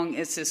 how long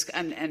is this,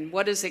 and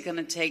what is it going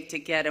to take to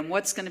get, and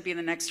what's going to be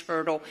the next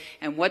hurdle,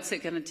 and what's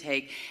it going to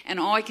take? And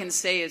all I can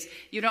say is,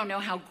 you don't know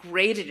how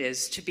great it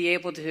is to be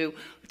able to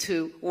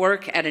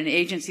work at an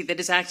agency that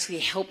is actually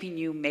helping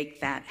you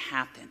make that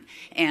happen.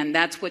 And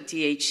that's what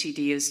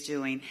DHCD is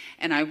doing.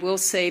 And I will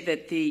say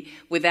that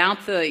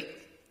without the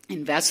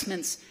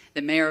investments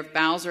the Mayor of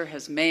Bowser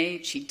has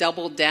made, she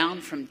doubled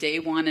down from day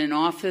one in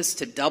office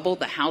to double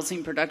the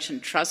Housing Production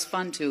Trust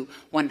Fund to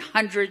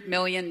 $100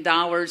 million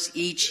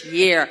each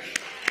year.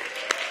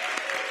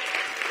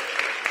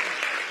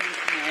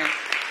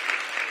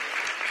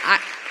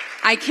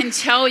 I can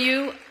tell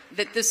you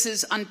that this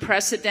is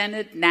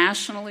unprecedented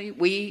nationally.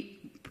 We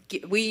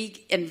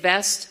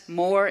invest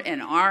more in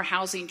our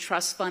housing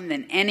trust fund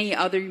than any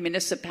other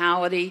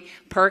municipality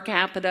per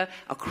capita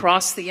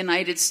across the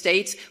United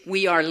States.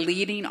 We are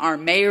leading. Our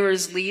mayor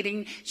is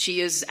leading.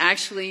 She is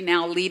actually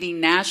now leading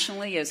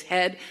nationally as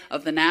head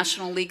of the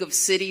National League of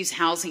Cities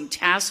Housing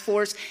Task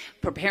Force,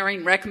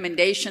 preparing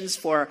recommendations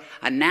for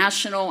a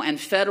national and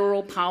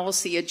federal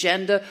policy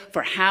agenda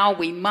for how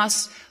we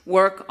must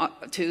work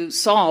to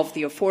solve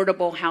the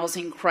affordable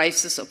housing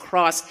crisis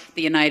across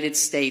the United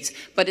States.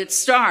 But it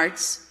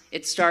starts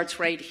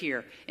right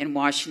here in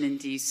Washington,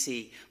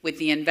 D.C. With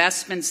the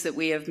investments that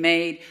we have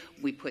made,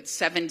 we put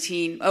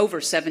over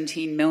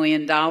 $17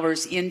 million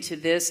into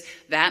this.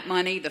 That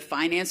money, the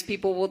finance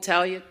people will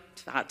tell you,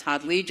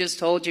 Todd Lee just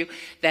told you,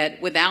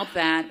 that without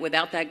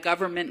that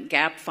government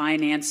gap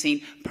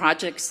financing,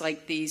 projects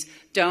like these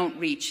don't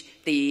reach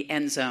the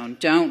end zone,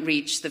 don't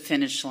reach the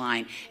finish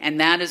line. And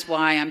that is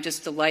why I'm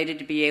just delighted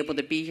to be able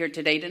to be here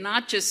today, to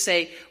not just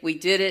say we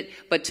did it,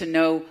 but to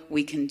know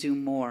we can do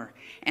more.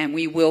 And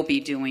we will be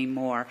doing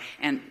more.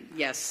 And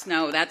yes,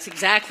 no, that's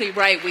exactly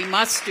right. We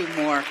must do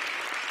more.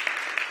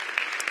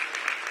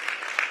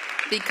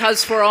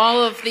 Because for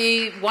all of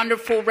the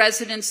wonderful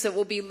residents that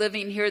will be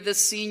living here, the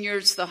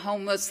seniors, the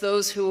homeless,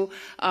 those who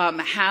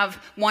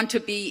want to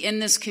be in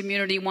this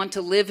community, want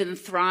to live and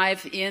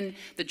thrive in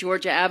the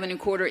Georgia Avenue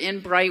corridor,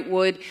 in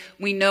Brightwood,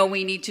 we know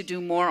we need to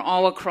do more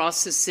all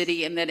across the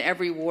city, and that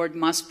every ward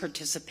must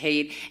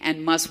participate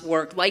and must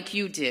work like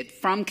you did,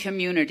 from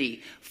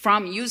community,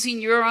 from using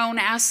your own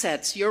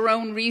assets, your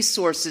own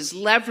resources,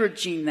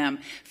 leveraging them,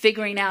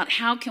 figuring out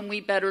how can we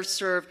better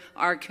serve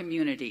our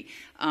community.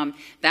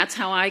 That's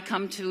how I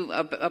come to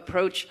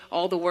approach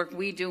all the work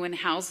we do in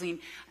housing,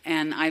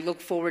 and I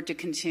look forward to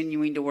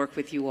continuing to work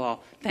with you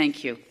all.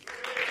 Thank you.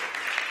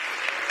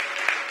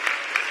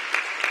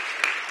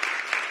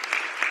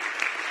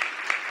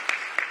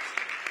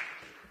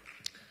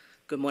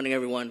 Good morning,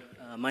 everyone.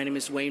 My name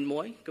is Wayne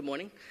Moy. Good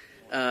morning.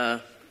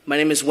 My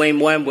name is Wayne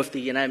Moy. I'm with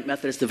the United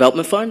Methodist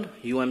Development Fund,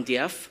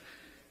 UMDF,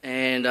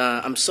 and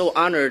I'm so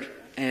honored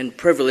and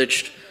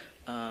privileged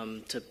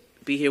to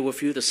be here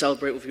with you to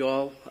celebrate with you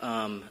all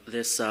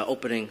this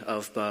opening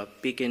of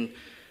Beacon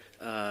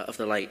of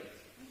the Light.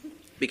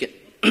 Beacon.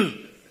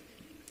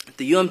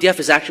 The UMDF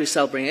is actually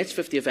celebrating its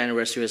 50th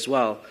anniversary as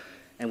well,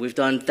 and we've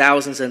done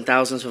thousands and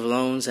thousands of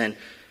loans, and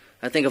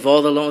I think of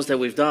all the loans that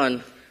we've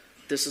done,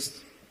 this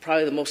is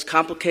probably the most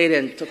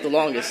complicated and took the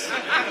longest.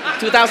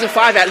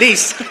 2005 at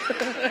least.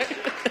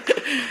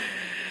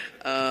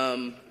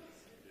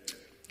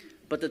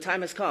 But the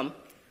time has come.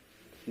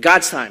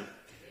 God's time.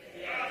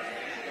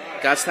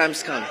 God's time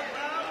has come.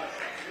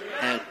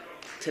 And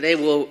today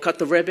we'll cut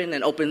the ribbon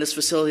and open this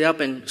facility up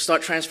and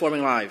start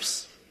transforming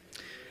lives.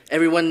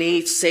 Everyone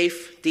needs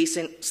safe,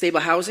 decent,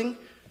 stable housing.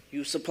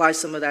 You supply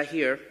some of that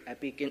here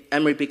at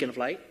Emory Beacon of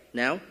Light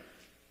now.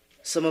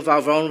 Some of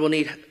our vulnerable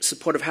need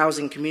supportive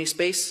housing community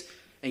space,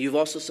 and you've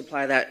also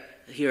supplied that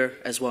here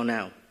as well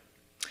now.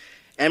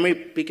 Emory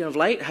Beacon of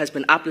Light has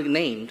been aptly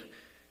named,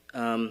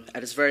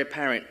 at its very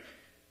apparent,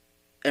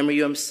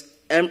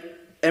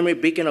 Emory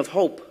Beacon of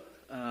Hope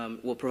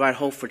will provide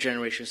hope for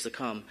generations to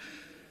come.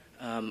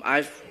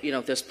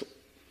 There's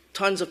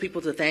tons of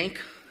people to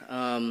thank,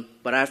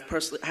 but I've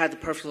personally had the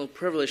personal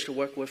privilege to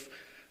work with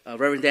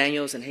Reverend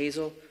Daniels and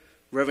Hazel.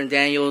 Reverend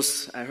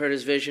Daniels, I heard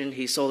his vision.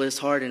 He sold his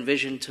heart and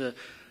vision to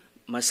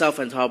myself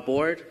and to our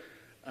board.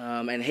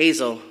 And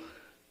Hazel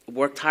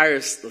worked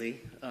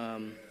tirelessly.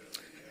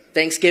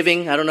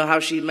 Thanksgiving, I don't know how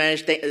she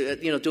managed,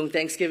 doing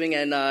Thanksgiving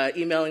and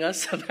emailing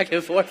us back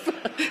and forth.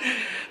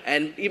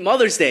 And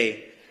Mother's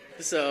Day.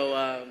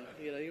 So,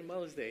 your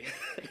Mother's Day.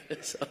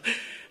 So,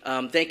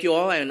 thank you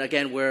all. And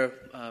again, we're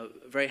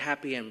very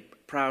happy and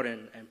proud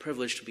and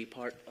privileged to be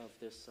part of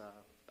this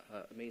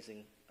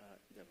amazing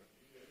endeavor.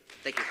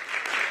 Thank you.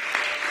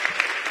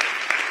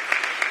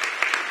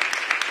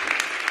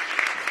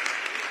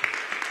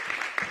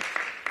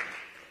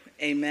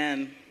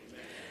 Amen.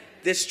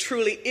 This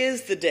truly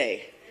is the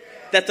day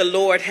that the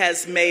Lord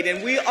has made,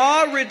 and we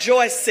are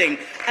rejoicing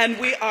and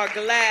we are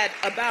glad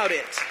about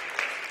it.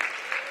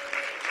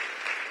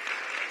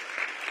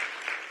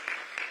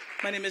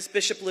 My name is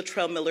Bishop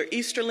Latrell Miller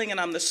Easterling, and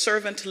I'm the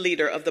servant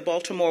leader of the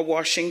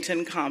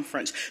Baltimore-Washington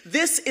Conference.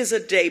 This is a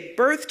day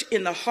birthed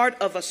in the heart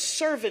of a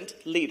servant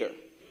leader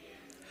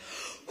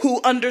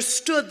who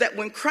understood that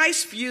when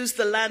Christ views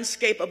the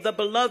landscape of the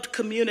beloved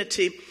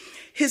community,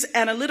 his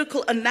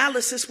analytical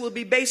analysis will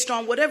be based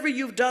on whatever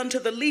you've done to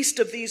the least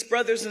of these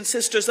brothers and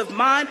sisters of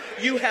mine,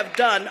 you have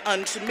done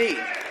unto me.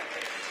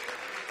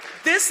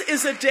 This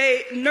is a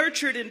day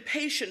nurtured in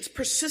patience,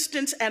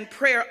 persistence, and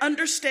prayer,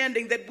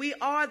 understanding that we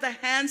are the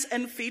hands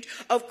and feet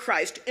of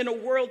Christ in a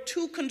world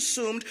too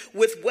consumed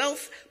with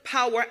wealth,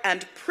 power,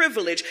 and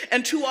privilege,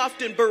 and too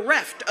often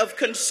bereft of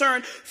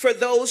concern for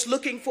those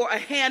looking for a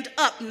hand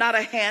up, not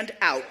a hand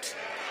out.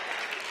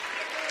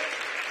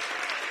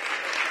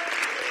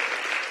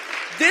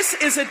 This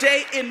is a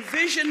day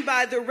envisioned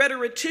by the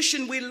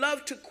rhetorician we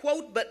love to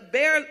quote but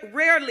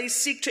rarely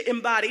seek to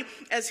embody,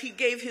 as he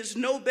gave his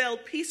Nobel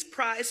Peace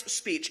Prize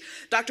speech.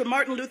 Dr.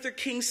 Martin Luther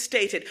King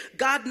stated,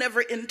 "God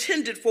never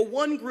intended for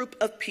one group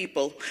of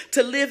people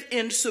to live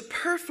in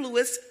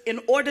superfluous,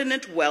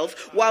 inordinate wealth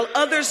while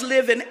others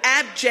live in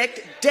abject,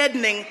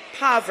 deadening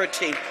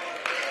poverty."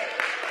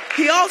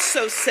 He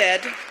also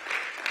said,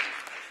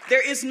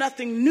 "There is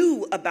nothing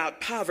new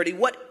about poverty.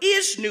 What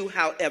is new,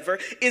 however,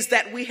 is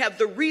that we have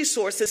the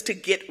resources to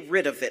get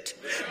rid of it."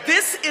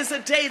 This is a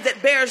day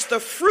that bears the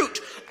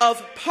fruit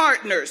of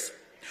partners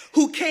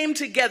who came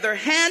together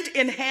hand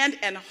in hand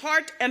and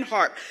heart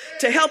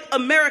to help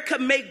America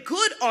make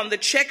good on the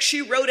check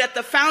she wrote at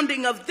the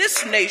founding of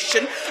this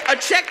nation, a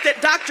check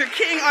that Dr.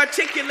 King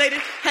articulated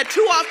had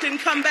too often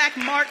come back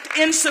marked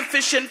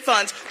insufficient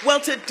funds. Well,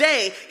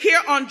 today,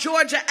 here on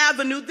Georgia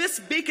Avenue, this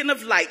beacon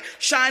of light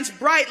shines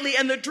brightly,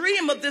 and the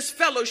dream of this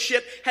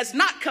fellowship has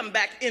not come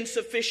back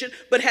insufficient,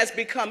 but has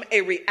become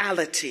a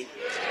reality.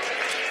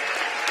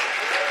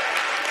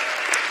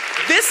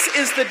 This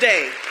is the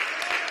day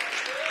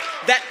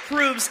that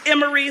proves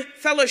Emory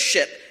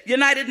Fellowship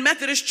United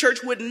Methodist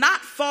Church would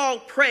not fall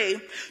prey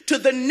to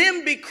the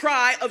NIMBY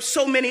cry of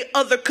so many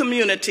other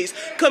communities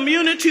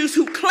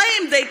who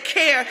claim they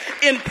care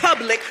in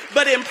public,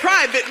 but in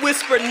private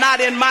whisper,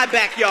 "Not in my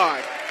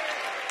backyard."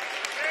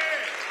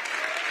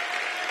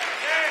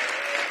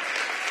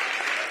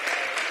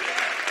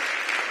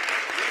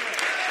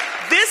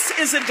 This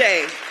is a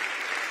day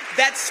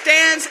that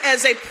stands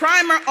as a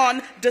primer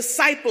on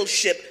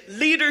discipleship,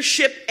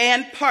 leadership,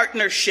 and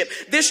partnership.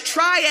 This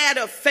triad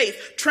of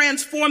faith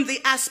transforms the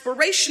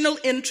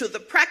aspirational into the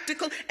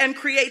practical and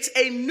creates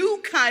a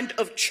new kind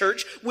of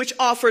church which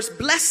offers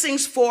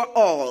blessings for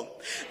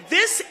all.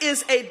 This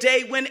is a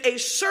day when a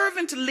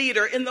servant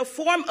leader in the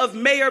form of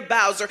Mayor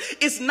Bowser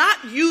is not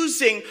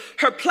using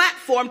her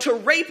platform to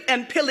rape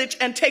and pillage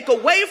and take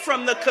away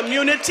from the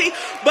community,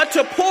 but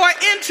to pour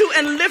into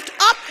and lift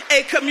up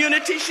a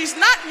community. She's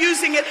not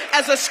using it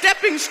as a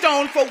stepping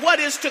stone for what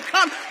is to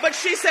come, but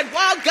she said,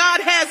 while God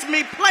has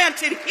me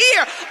planted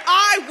here,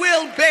 I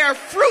will bear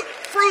fruit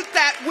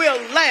that will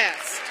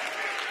last.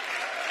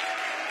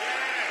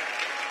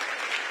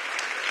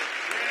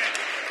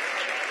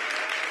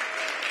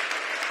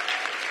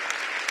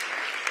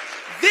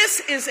 This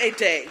is a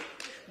day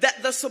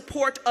that the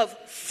support of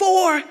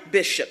 4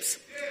 bishops,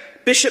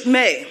 Bishop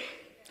May,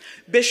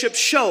 Bishop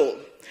Scholl,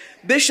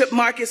 Bishop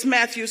Marcus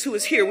Matthews, who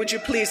is here, would you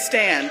please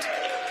stand?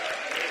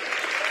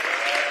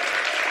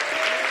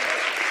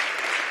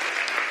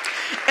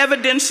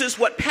 Evidences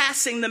what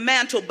passing the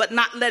mantle but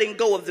not letting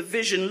go of the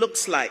vision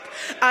looks like.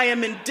 I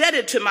am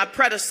indebted to my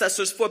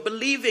predecessors for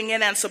believing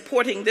in and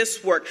supporting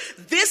this work.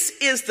 This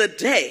is the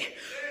day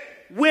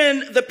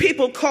when the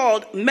people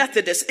called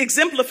Methodists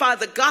exemplify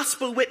the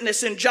gospel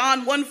witness in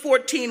John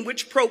 1:14,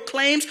 which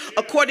proclaims,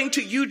 according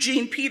to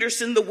Eugene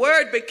Peterson, the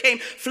word became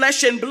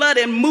flesh and blood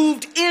and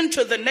moved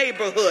into the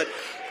neighborhood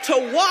to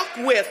walk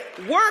with,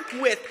 work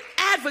with,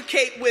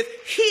 advocate with,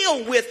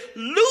 heal with,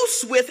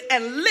 loose with,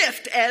 and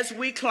lift as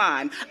we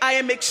climb. I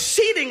am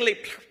exceedingly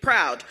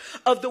proud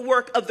of the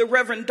work of the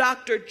Reverend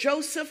Dr.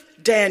 Joseph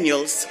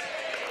Daniels,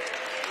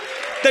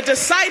 the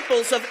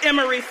disciples of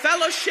Emory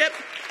Fellowship,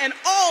 and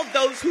all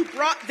those who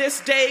brought this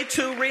day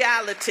to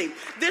reality.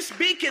 This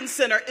Beacon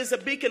Center is a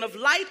beacon of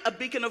light, a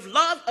beacon of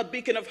love, a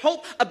beacon of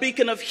hope, a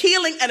beacon of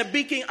healing, and a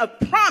beacon of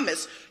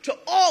promise to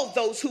all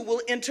those who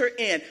will enter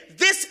in.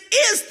 This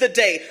is the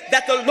day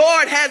that the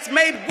Lord has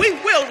made. We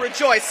will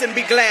rejoice and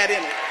be glad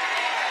in it.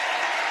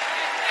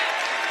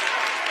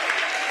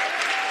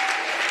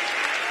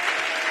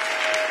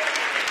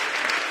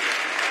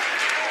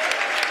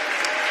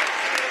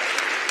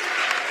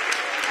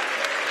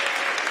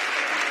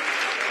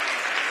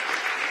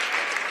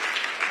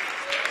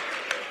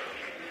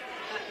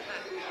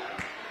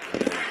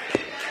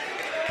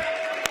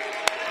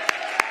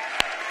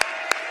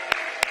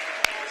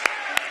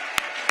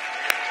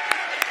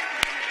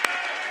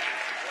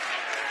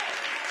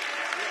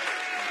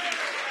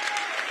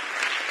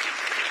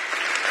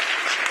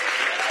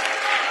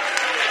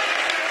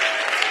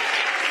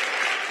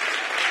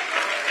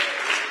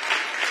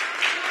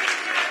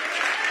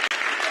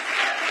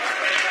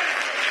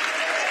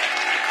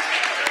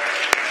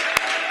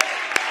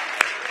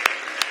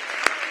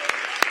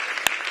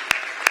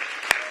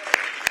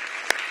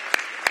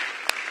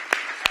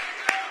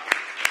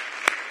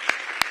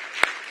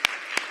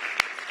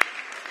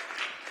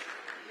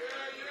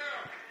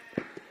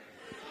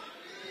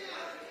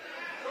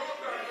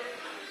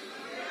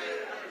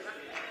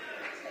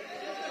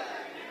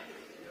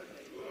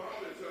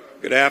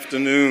 Good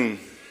afternoon.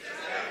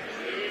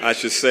 I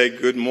should say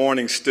good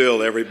morning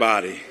still,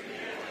 everybody.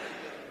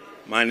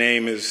 My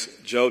name is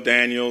Joe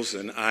Daniels,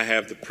 and I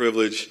have the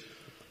privilege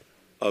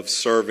of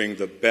serving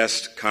the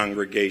best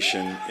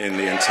congregation in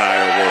the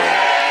entire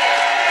world.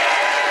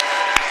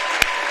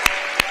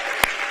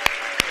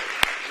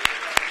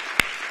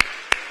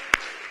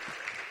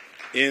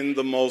 In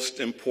the most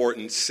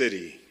important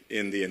city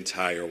in the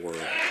entire world.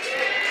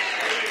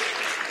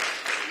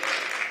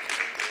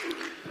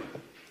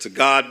 To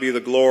God be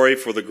the glory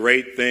for the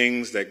great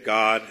things that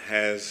God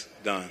has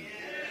done.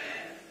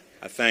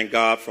 I thank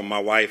God for my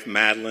wife,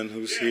 Madeline,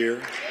 who's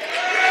here.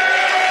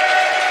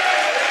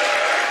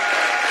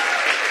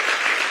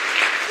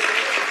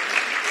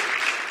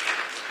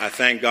 I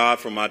thank God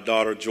for my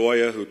daughter,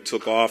 Joya, who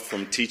took off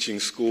from teaching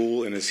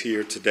school and is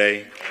here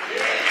today.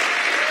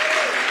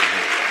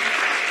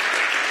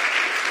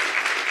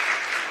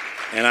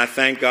 And I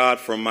thank God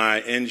for my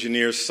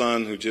engineer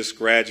son who just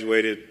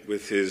graduated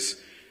with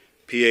his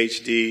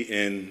PhD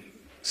in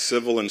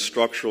civil and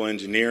structural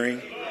engineering.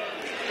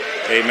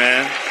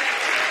 Amen.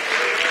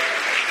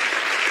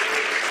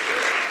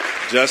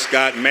 Just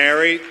got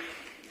married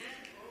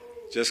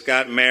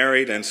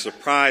and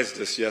surprised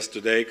us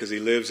yesterday because he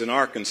lives in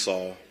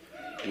Arkansas.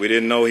 We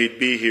didn't know he'd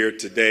be here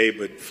today,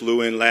 but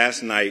flew in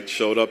last night,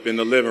 showed up in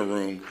the living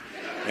room,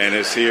 and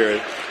is here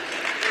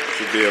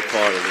to be a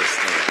part of this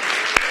thing.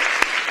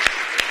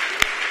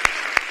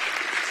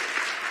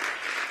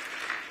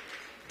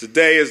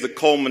 Today is the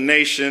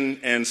culmination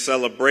and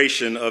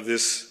celebration of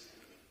this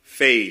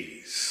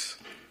phase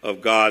of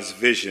God's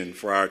vision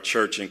for our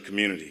church and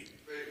community.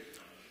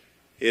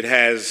 It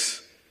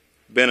has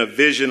been a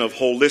vision of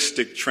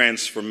holistic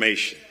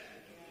transformation.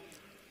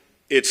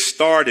 It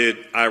started,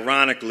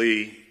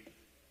 ironically,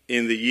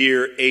 in the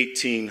year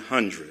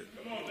 1800,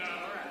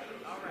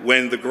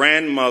 when the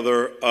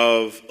grandmother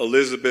of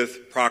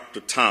Elizabeth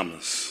Proctor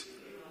Thomas,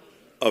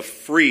 a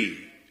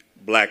free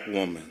black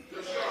woman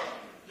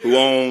who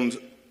owned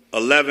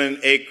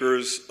 11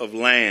 acres of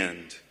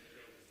land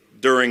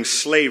during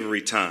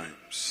slavery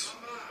times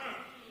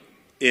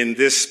in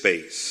this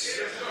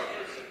space,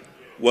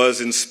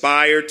 was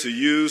inspired to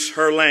use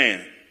her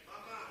land,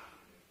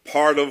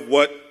 part of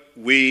what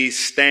we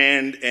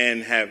stand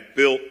and have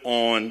built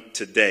on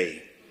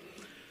today,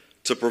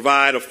 to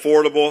provide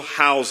affordable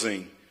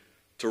housing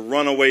to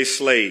runaway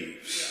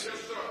slaves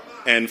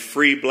and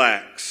free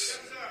blacks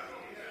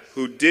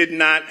who did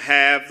not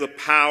have the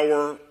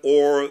power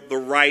or the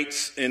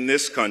rights in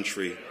this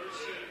country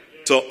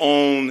to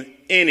own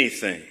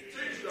anything,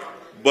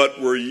 but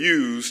were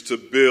used to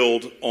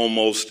build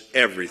almost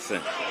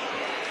everything.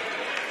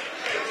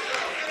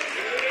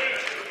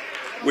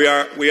 We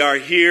are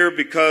here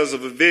because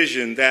of a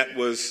vision that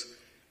was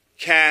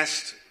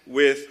cast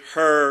with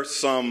her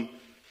some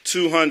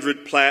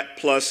 200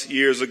 plus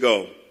years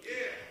ago,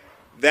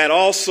 that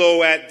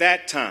also at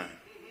that time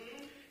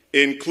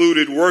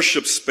included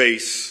worship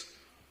space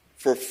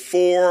for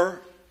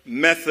 4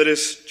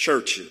 Methodist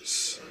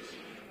churches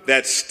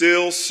that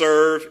still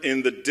serve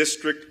in the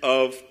District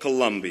of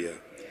Columbia,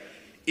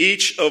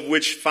 each of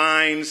which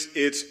finds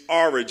its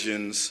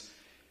origins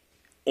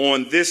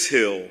on this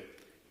hill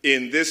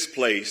in this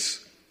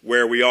place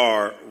where we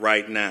are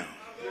right now.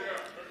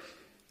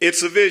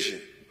 It's a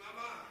vision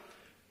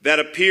that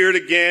appeared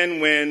again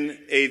when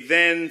a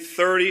then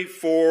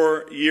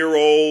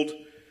 34-year-old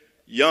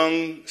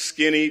young,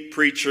 skinny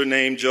preacher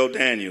named Joe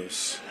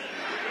Daniels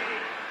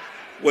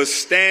was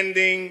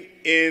standing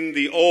in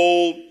the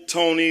old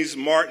Tony's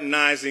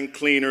Martinizing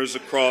Cleaners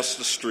across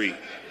the street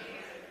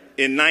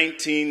in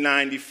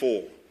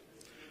 1994,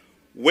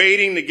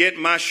 waiting to get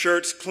my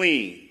shirts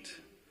cleaned,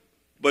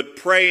 but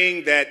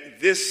praying that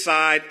this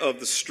side of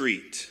the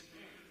street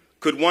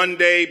could one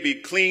day be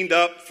cleaned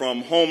up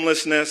from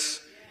homelessness,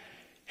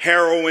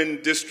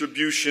 heroin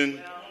distribution,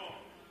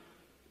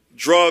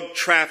 drug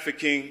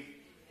trafficking,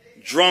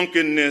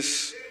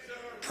 drunkenness,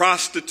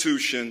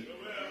 prostitution,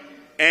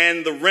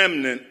 and the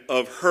remnant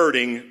of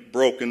hurting,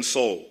 broken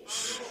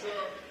souls.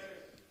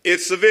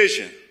 It's a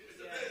vision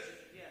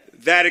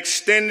that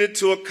extended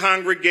to a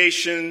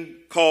congregation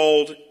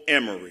called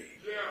Emory,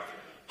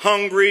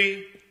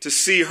 hungry to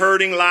see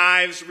hurting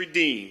lives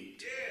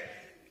redeemed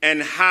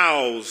and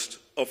housed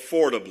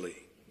affordably.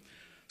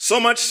 So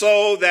much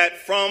so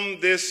that from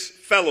this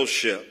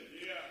fellowship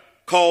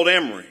called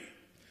Emory,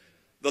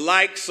 the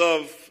likes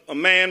of a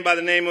man by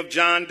the name of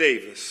John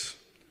Davis,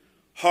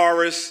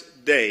 Horace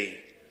Day,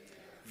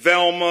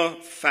 Velma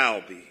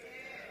Falby,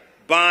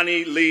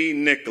 Bonnie Lee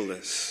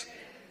Nicholas,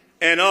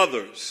 and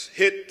others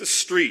hit the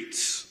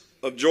streets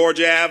of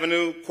Georgia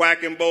Avenue,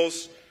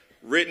 Quackenbos,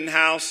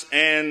 Rittenhouse,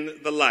 and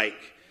the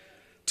like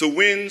to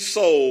win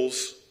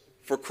souls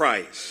for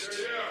Christ.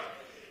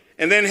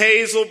 And then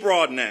Hazel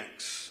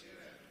Broadnax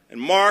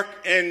and Mark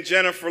and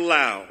Jennifer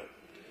Loud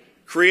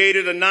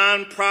created a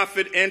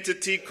nonprofit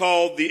entity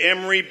called the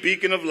Emory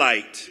Beacon of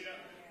Light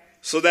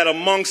so that,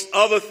 amongst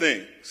other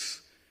things,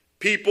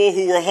 people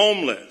who were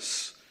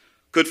homeless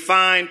could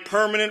find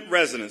permanent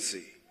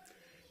residency,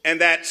 and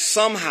that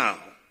somehow,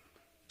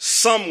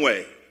 some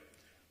way,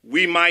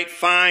 we might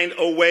find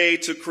a way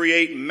to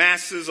create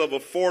masses of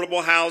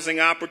affordable housing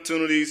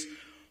opportunities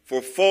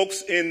for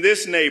folks in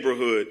this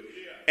neighborhood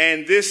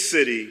and this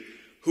city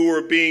who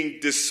are being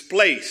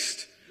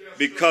displaced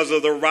because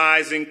of the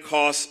rising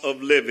costs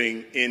of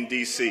living in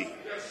D.C.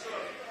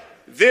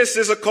 This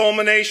is a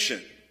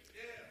culmination,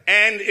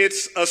 and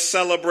it's a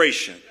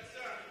celebration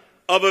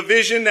of a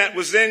vision that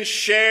was then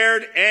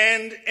shared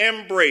and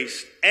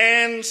embraced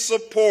and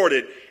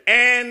supported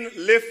and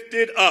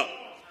lifted up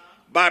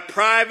by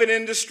private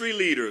industry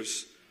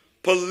leaders,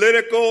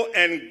 political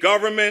and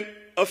government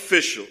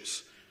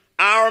officials,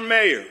 our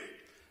mayor,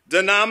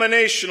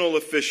 denominational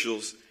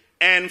officials,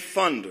 and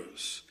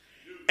funders.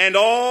 And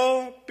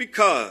all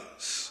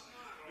because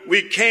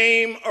we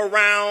came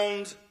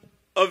around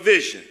a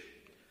vision.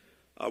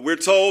 We're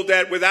told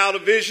that without a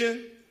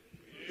vision,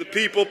 the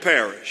people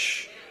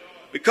perish.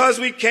 Because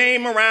we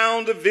came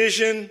around a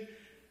vision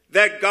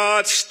that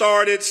God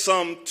started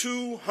some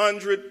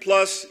 200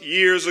 plus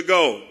years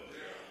ago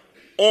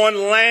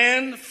on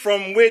land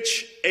from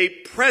which a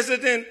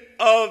president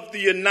of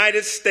the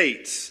United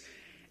States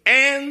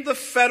and the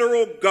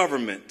federal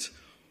government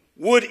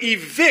would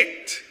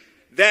evict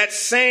that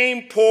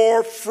same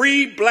poor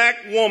free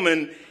black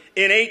woman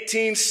in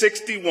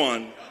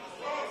 1861,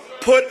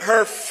 put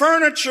her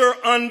furniture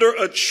under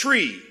a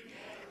tree,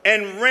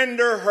 and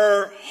render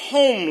her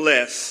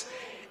homeless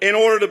in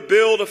order to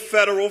build a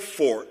federal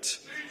fort.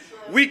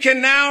 We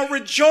can now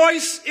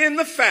rejoice in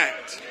the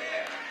fact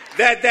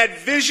that that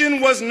vision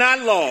was not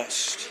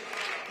lost,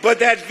 but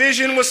that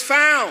vision was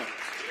found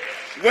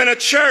when a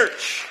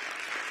church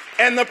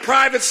and the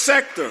private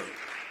sector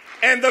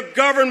and the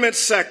government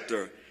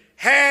sector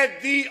had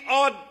the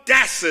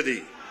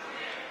audacity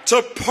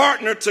to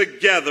partner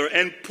together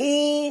and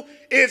pool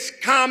its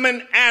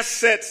common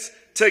assets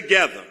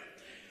together.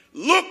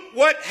 Look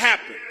what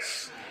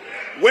happens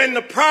when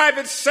the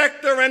private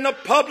sector and the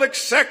public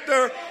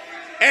sector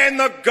and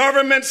the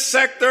government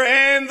sector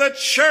and the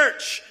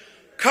church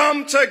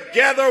come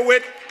together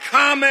with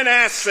common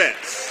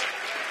assets.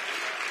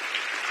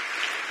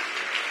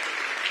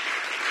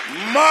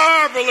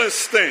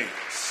 Marvelous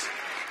things,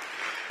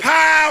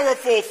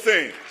 powerful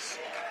things,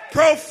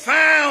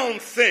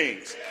 profound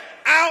things,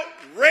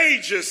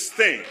 outrageous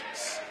things,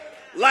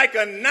 like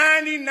a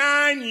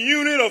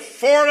 99-unit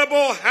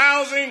affordable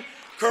housing,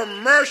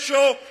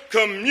 commercial,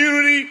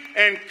 community,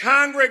 and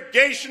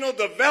congregational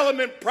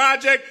development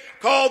project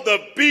called the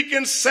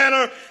Beacon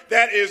Center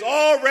that is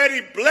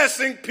already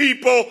blessing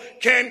people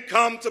can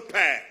come to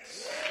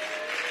pass.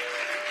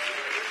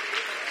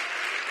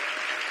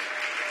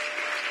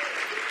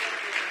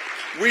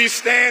 We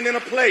stand in a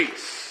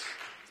place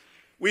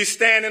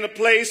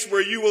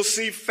where you will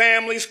see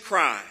families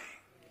cry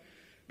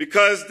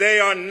because they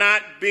are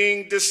not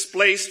being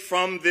displaced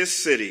from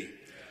this city,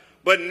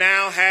 but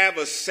now have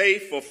a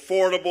safe,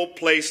 affordable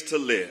place to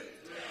live.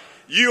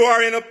 You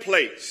are in a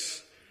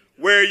place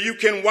where you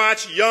can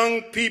watch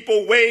young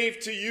people wave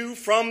to you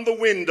from the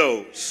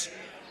windows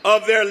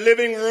of their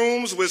living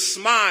rooms with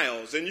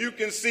smiles, and you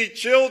can see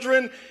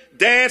children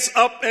dance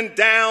up and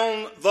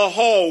down the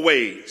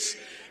hallways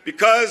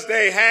because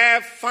they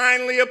have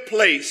finally a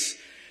place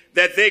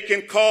that they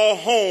can call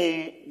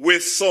home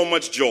with so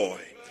much joy.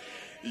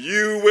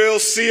 You will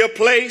see a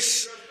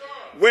place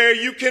where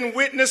you can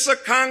witness a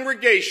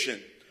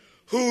congregation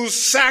whose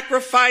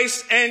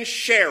sacrifice and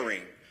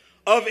sharing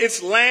of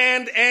its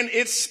land and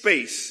its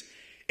space,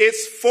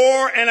 its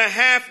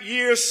 4.5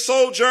 years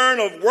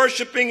sojourn of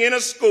worshiping in a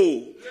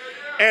school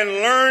and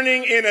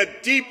learning in a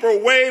deeper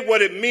way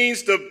what it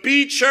means to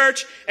be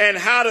church and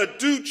how to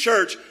do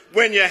church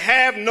when you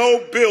have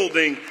no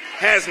building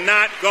has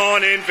not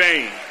gone in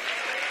vain.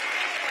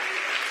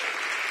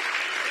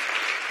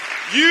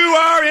 You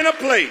are in a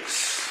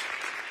place,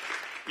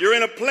 you're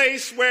in a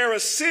place where a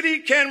city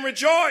can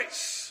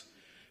rejoice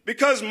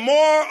because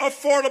more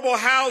affordable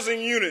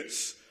housing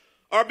units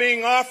are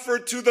being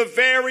offered to the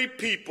very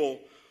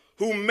people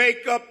who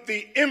make up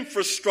the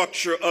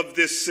infrastructure of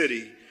this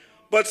city,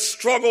 but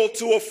struggle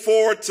to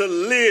afford to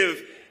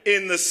live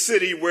in the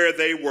city where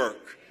they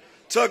work.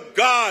 To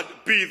God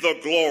be the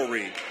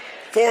glory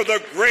for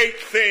the great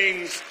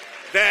things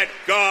that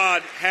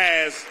God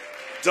has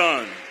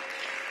done.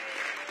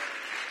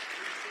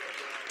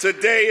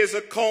 Today is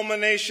a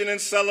culmination and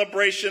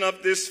celebration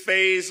of this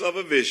phase of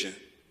a vision.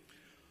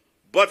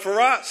 But for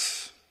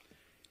us,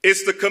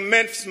 it's the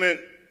commencement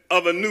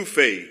of a new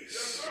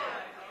phase.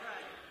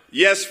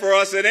 Yes, for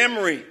us at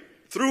Emory,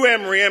 through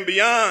Emory and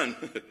beyond,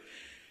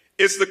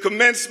 it's the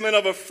commencement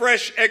of a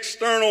fresh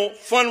external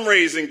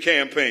fundraising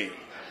campaign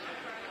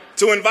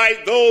to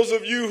invite those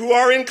of you who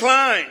are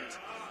inclined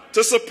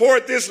to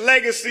support this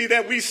legacy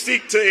that we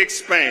seek to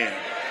expand.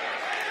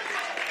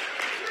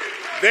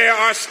 There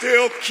are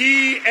still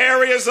key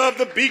areas of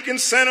the Beacon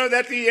Center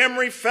that the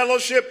Emory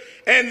Fellowship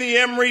and the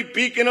Emory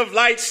Beacon of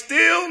Light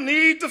still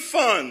need to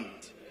fund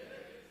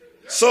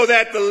so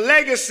that the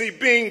legacy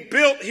being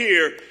built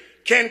here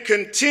can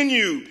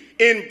continue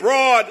in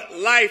broad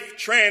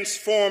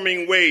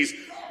life-transforming ways.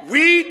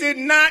 We did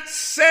not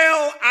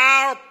sell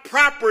our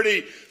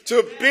property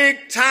to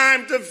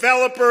big-time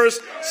developers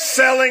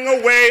selling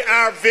away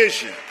our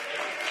vision.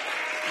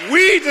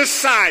 We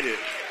decided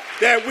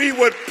that we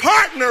would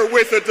partner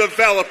with a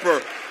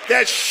developer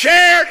that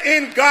shared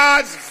in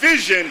God's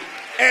vision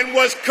and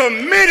was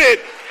committed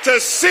to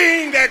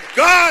seeing that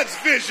God's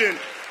vision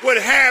would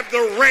have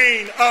the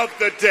reign of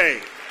the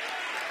day.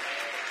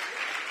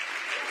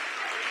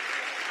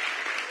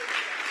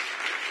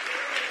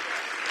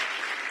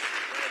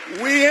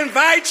 We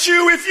invite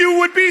you, if you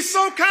would be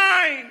so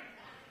kind,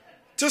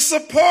 to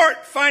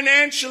support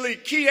financially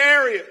key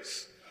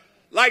areas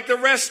like the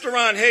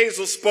restaurant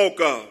Hazel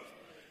spoke of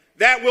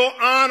that will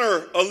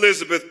honor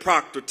Elizabeth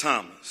Proctor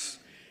Thomas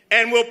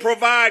and will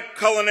provide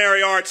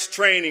culinary arts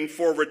training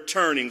for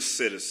returning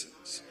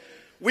citizens.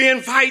 We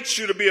invite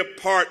you to be a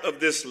part of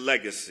this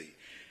legacy.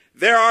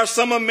 There are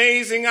some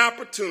amazing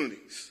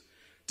opportunities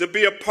to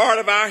be a part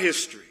of our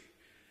history.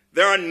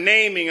 There are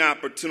naming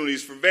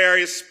opportunities for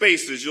various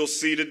spaces you'll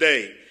see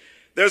today.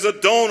 There's a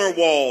donor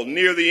wall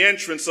near the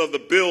entrance of the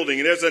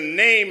building. There's a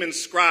name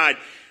inscribed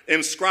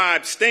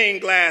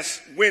stained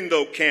glass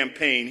window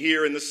campaign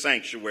here in the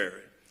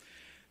sanctuary.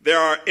 There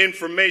are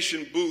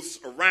information booths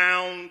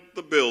around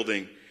the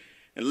building,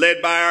 and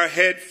led by our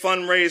head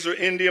fundraiser,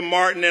 India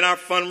Martin, and our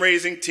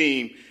fundraising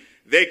team,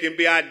 they can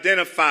be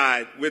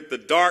identified with the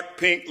dark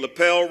pink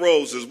lapel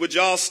roses. Would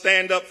y'all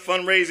stand up,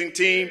 fundraising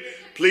team?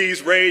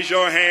 Please raise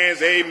your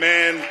hands.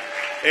 Amen,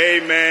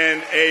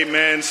 amen,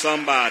 amen,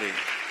 somebody.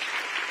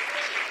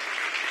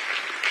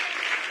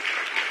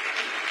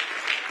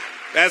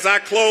 As I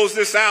close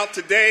this out,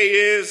 today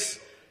is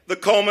the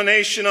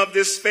culmination of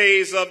this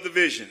phase of the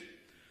vision.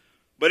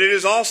 But it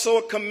is also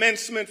a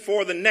commencement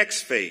for the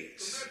next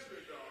phase.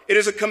 It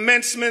is a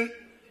commencement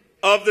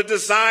of the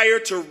desire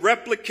to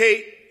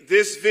replicate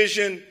this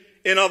vision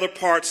in other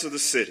parts of the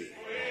city,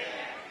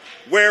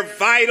 where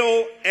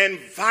vital and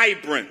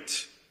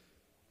vibrant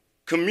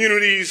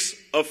communities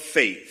of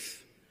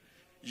faith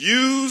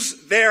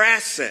use their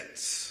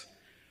assets,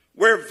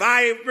 where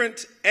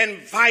vibrant and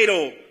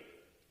vital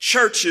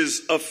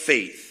churches of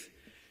faith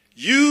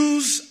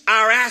use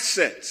our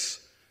assets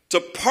to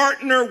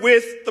partner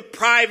with the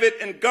private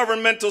and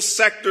governmental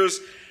sectors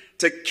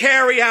to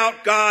carry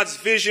out God's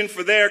vision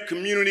for their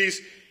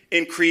communities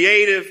in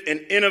creative and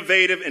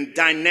innovative and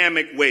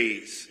dynamic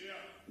ways.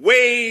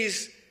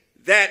 Ways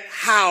that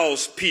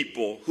house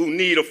people who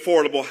need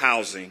affordable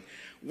housing.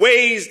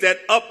 Ways that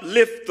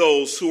uplift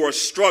those who are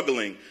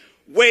struggling.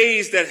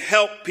 Ways that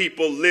help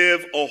people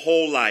live a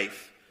whole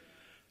life.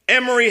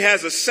 Emory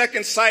has a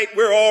second site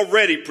we're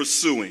already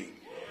pursuing.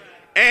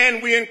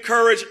 And we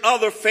encourage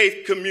other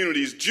faith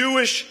communities,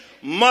 Jewish,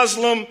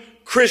 Muslim,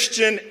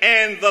 Christian,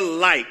 and the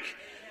like,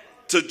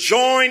 to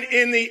join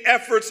in the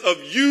efforts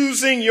of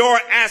using your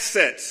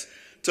assets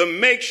to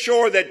make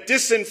sure that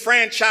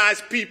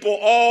disenfranchised people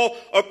all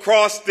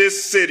across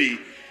this city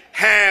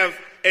have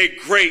a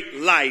great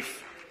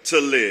life to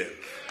live.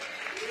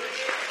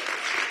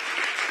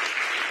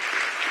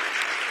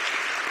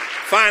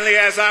 Finally,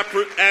 as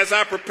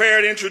I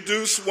prepare to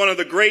introduce one of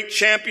the great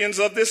champions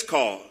of this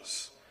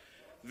cause,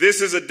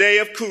 this is a day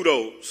of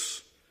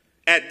kudos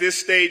at this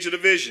stage of the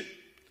vision.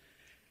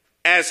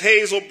 As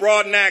Hazel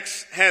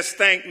Broadnax has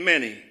thanked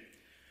many,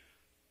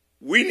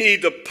 we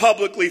need to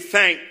publicly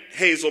thank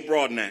Hazel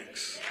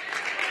Broadnax.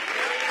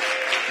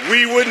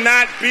 We would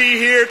not be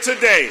here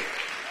today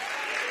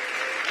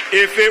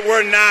if it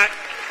were not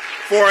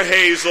for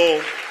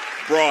Hazel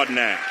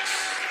Broadnax.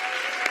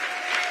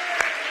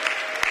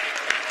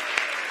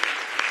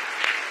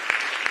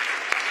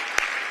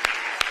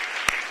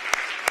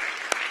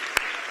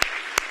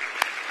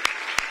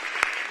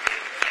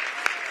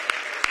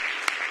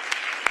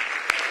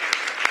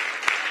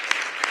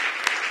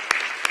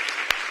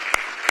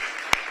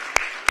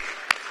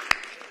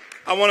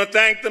 I want to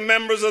thank the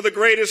members of the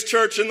greatest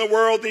church in the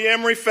world, the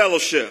Emory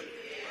Fellowship.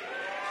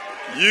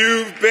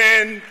 You've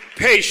been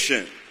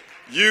patient,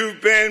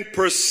 you've been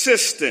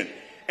persistent,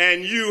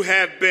 and you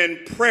have been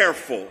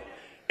prayerful,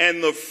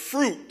 and the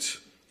fruit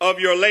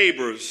of your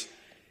labors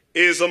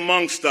is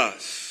amongst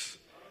us.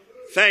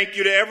 Thank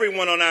you to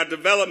everyone on our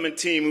development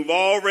team who've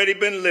already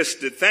been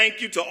listed.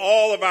 Thank you to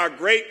all of our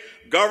great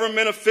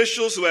government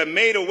officials who have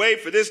made a way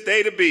for this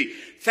day to be.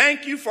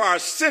 Thank you for our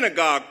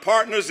synagogue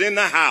partners in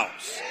the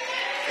house.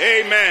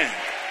 Amen.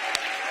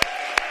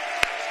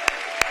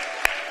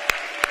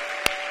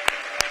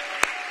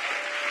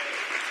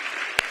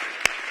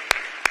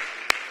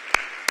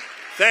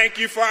 Thank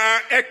you for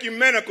our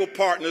ecumenical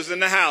partners in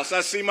the house.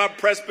 I see my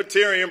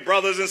Presbyterian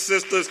brothers and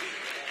sisters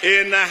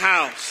in the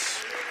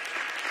house.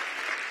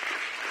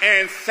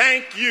 And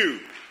thank you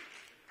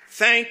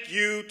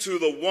to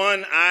the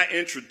one I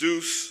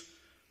introduced,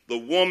 the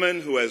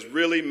woman who has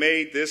really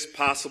made this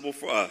possible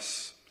for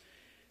us.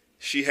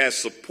 She has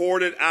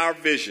supported our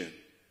vision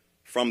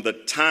from the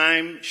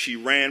time she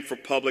ran for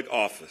public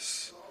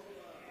office.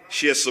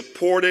 She has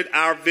supported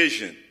our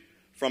vision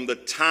from the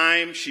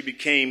time she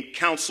became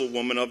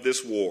councilwoman of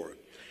this ward.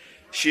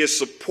 She has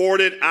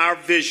supported our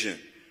vision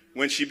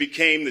when she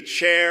became the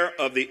chair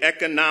of the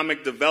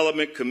Economic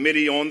Development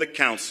Committee on the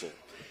council.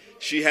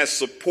 She has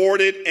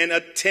supported and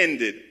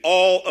attended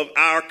all of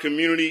our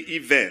community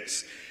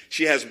events.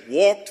 She has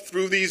walked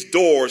through these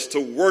doors to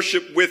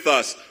worship with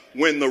us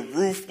when the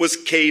roof was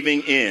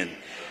caving in.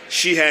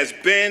 She has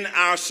been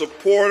our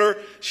supporter.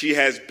 She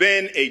has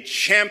been a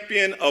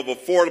champion of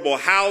affordable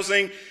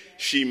housing.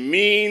 She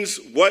means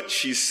what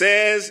she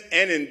says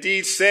and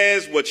indeed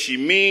says what she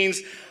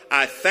means.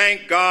 I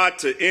thank God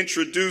to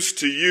introduce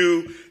to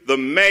you the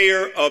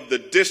mayor of the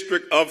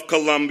District of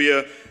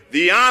Columbia,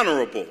 the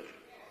Honorable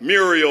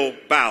Muriel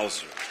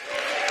Bowser.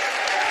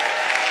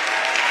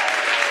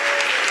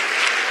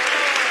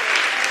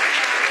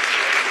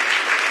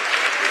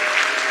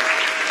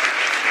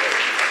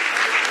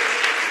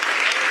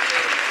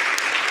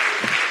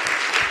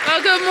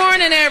 Well, good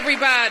morning,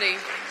 everybody.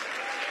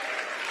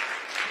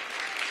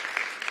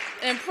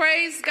 And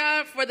praise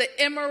God for the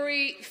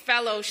Emory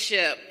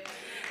Fellowship.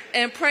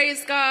 And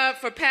praise God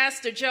for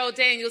Pastor Joe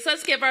Daniels.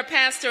 Let's give our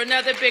pastor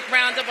another big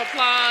round of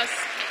applause.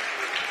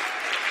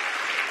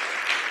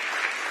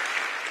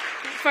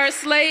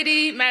 First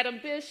Lady, Madam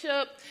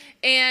Bishop,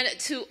 and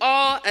to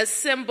all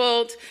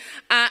assembled.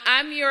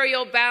 I'm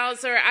Muriel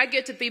Bowser. I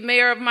get to be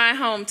mayor of my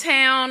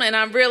hometown, and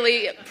I'm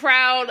really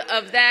proud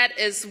of that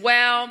as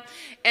well.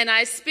 And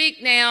I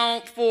speak now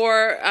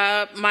for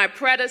my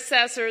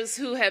predecessors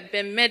who have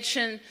been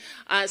mentioned,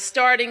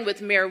 starting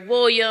with Mayor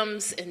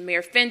Williams and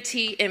Mayor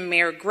Fenty and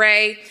Mayor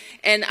Gray.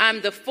 And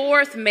I'm the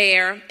fourth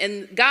mayor,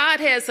 and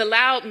God has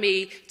allowed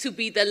me to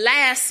be the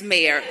last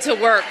mayor to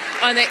work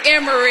on the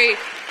Emory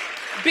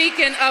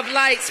Beacon of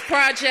Lights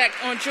project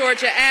on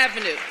Georgia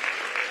Avenue.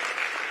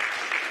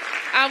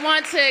 I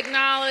want to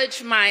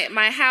acknowledge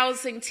my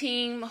housing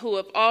team who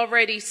have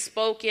already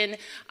spoken,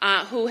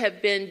 who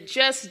have been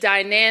just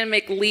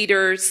dynamic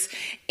leaders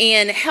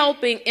in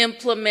helping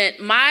implement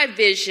my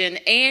vision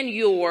and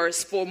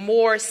yours for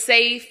more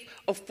safe,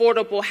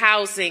 affordable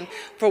housing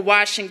for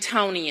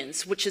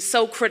Washingtonians, which is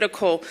so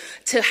critical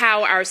to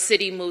how our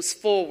city moves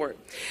forward.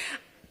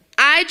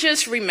 I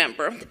just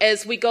remember,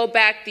 as we go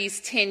back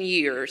these 10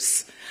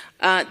 years,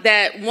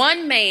 that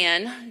one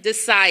man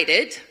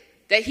decided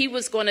that he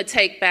was going to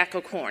take back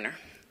a corner.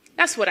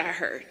 That's what I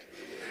heard.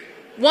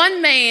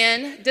 One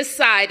man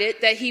decided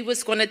that he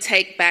was going to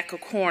take back a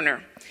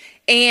corner.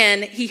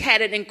 And he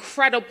had an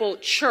incredible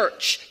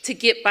church to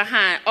get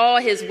behind all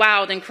his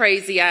wild and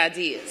crazy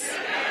ideas.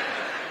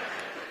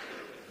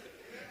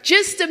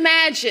 Just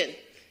imagine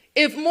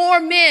if more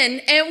men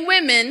and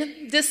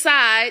women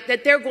decide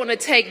that they're going to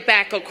take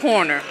back a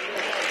corner.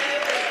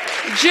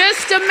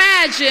 Just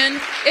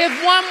imagine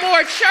if one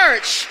more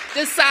church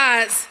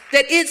decides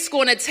that it's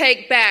going to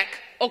take back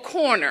a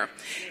corner.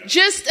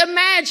 Just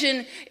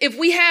imagine if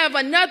we have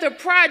another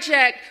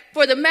project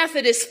for the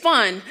Methodist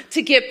Fund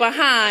to get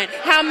behind,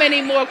 how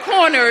many more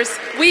corners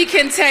we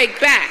can take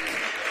back.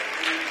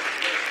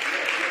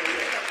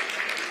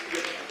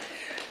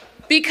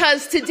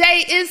 Because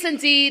today is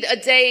indeed a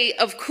day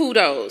of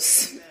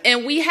kudos,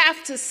 and we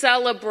have to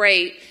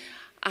celebrate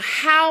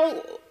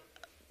how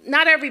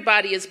not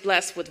everybody is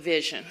blessed with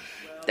vision.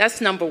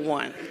 That's number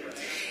one.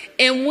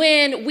 And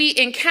when we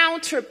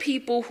encounter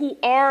people who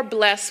are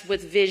blessed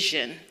with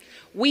vision,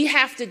 we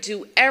have to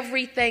do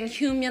everything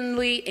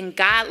humanly and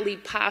godly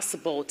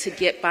possible to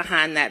get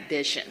behind that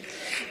vision.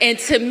 And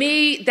to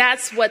me,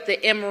 that's what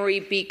the Emory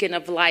Beacon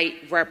of Light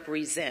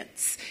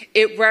represents.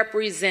 It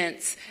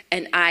represents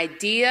an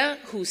idea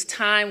whose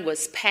time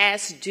was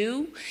past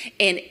due,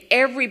 and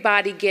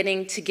everybody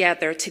getting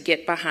together to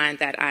get behind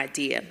that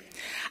idea.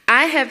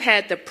 I have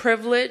had the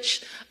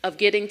privilege of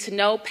getting to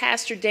know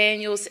Pastor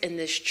Daniels in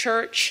this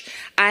church.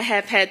 I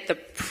have had the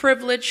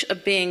privilege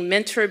of being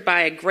mentored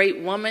by a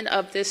great woman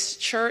of this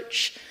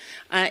church.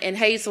 And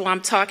Hazel,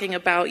 I'm talking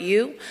about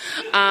you,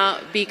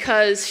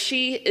 because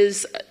she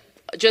is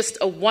just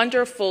a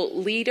wonderful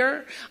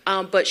leader,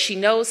 but she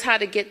knows how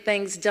to get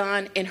things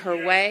done in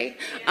her way.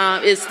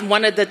 Is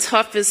one of the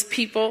toughest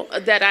people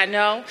that I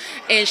know,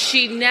 and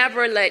she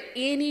never let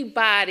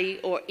anybody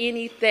or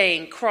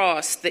anything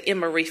cross the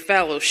Emory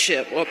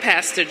Fellowship or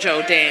Pastor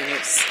Joe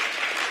Daniels.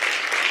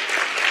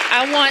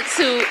 I want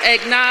to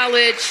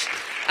acknowledge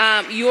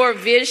your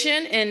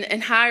vision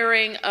in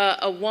hiring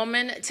a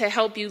woman to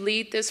help you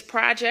lead this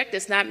project.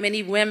 There's not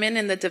many women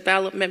in the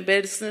development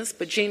business,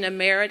 but Gina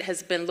Merritt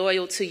has been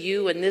loyal to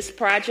you in this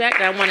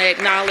project. I want to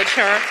acknowledge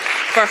her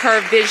for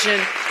her vision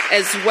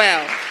as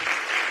well.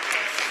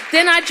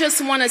 Then I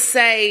just want to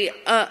say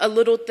a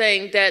little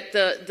thing that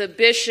the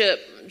bishop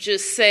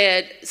just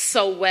said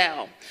so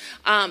well.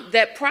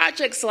 That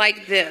projects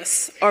like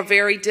this are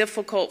very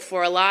difficult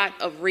for a lot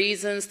of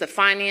reasons. The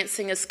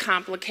financing is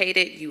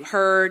complicated. You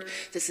heard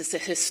this is a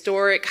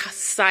historic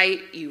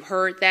site. You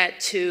heard that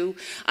too.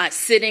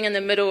 Sitting in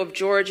the middle of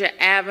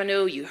Georgia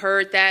Avenue, you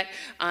heard that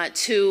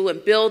too.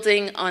 And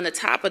building on the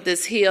top of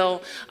this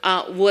hill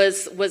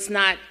was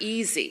not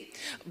easy.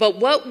 But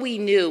what we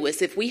knew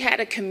is if we had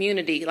a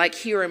community like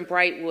here in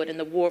Brightwood and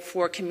the Ward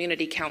 4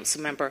 Community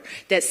Council member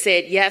that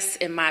said, yes,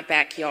 in my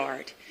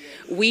backyard,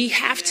 We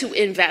have to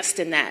invest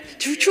in that.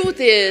 The truth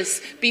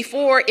is,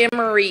 before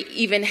Emory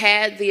even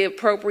had the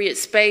appropriate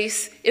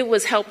space, it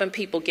was helping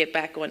people get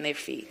back on their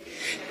feet.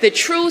 The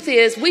truth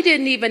is, we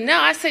didn't even know.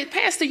 I said,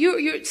 Pastor,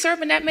 you're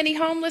serving that many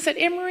homeless at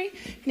Emory?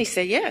 And he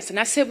said, yes. And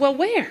I said, well,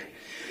 where?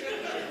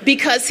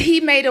 Because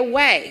he made a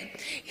way.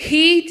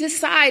 He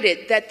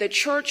decided that the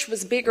church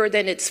was bigger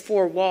than its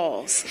four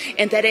walls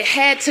and that it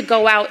had to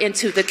go out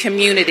into the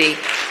community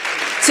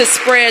to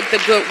spread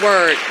the good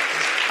word.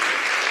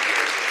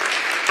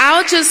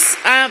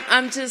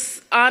 I'm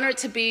just honored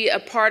to be a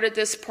part of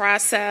this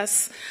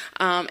process,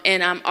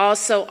 and I'm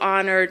also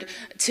honored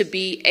to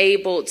be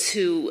able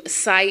to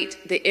cite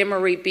the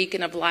Emory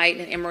Beacon of Light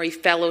and Emory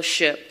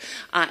Fellowship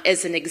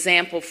as an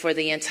example for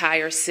the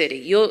entire city.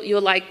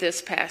 You'll like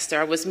this, Pastor.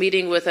 I was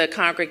meeting with a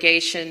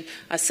congregation,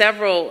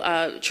 several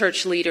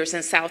church leaders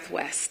in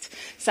Southwest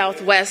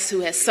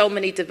who has so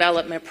many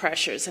development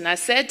pressures, and I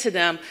said to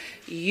them,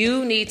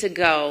 you need to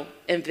go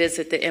and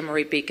visit the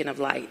Emory Beacon of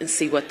Light and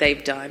see what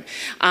they've done.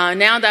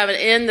 Now that I'm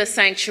in the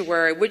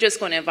sanctuary, we're just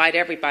going to invite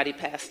everybody,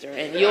 Pastor,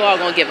 and you all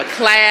going to give a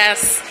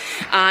class,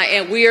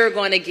 and we're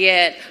going to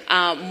get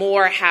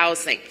more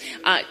housing.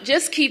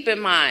 Just keep in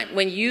mind,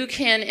 when you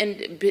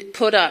can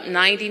put up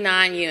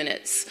 99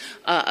 units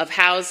of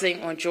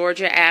housing on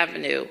Georgia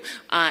Avenue,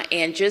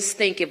 and just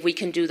think if we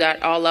can do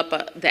that all up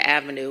the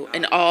avenue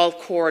and all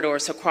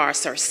corridors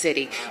across our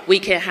city, we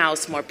can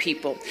house more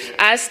people.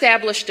 I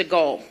established a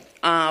goal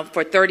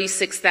for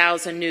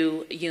 36,000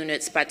 new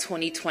units by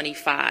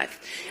 2025.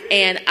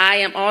 And I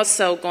am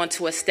also going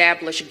to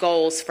establish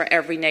goals for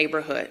every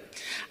neighborhood.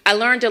 I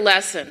learned a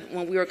lesson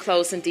when we were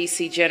closing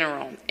DC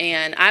General,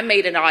 and I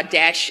made an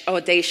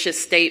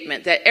audacious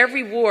statement that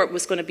every ward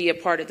was going to be a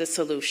part of the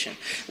solution.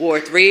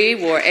 Ward 3,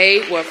 Ward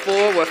 8, Ward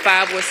 4, Ward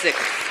 5, Ward 6.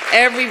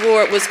 Every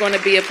ward was going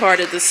to be a part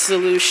of the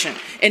solution.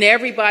 And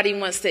everybody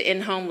wants to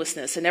end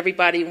homelessness, and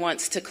everybody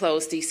wants to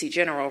close DC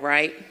General,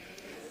 right?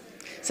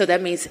 So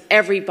that means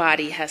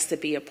everybody has to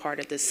be a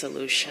part of this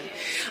solution.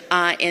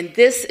 And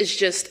this is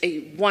just a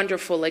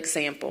wonderful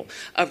example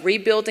of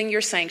rebuilding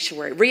your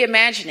sanctuary,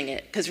 reimagining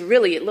it, because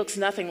really it looks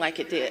nothing like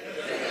it did.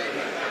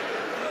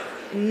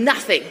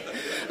 Nothing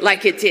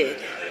like it did.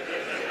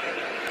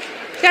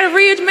 You got to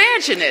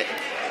reimagine it.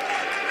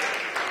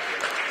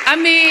 I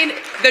mean,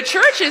 the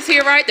church is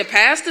here, right? The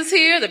pastor's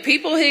here, the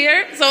people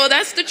here. So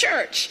that's the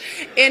church.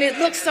 And it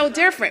looks so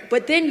different.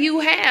 But then you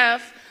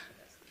have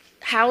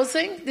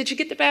housing. Did you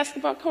get the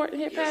basketball court in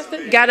here,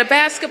 Pastor? Got a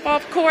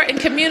basketball court and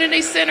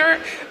community center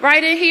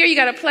right in here. You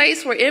got a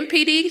place where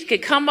MPD can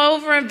come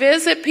over and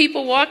visit.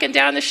 People walking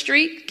down the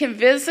street can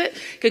visit.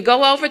 Could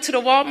go over to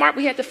the Walmart.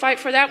 We had to fight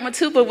for that one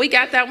too, but we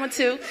got that one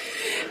too.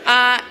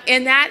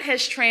 And that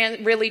has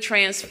really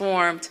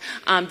transformed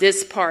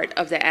this part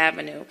of the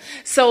avenue.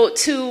 So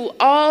to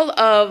all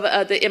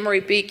of the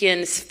Emory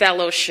Beacon's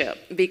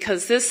fellowship,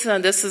 because this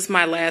is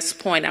my last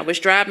point. I was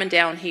driving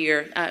down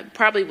here,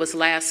 probably was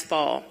last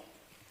fall.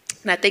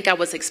 And I think I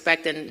was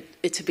expecting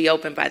it to be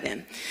open by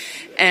then.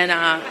 And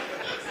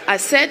I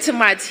said to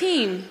my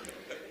team,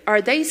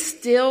 are they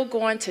still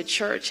going to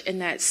church in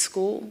that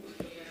school?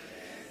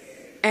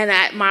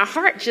 And my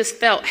heart just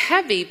felt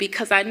heavy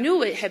because I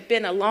knew it had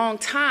been a long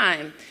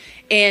time.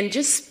 And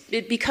just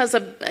because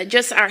of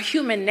just our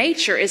human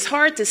nature, it's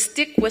hard to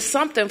stick with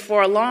something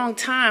for a long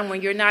time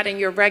when you're not in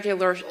your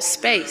regular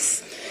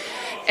space.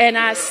 And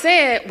I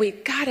said, we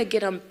got to get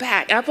them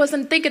back. I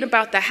wasn't thinking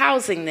about the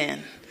housing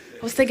then.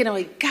 I was thinking,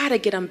 we got to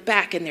get them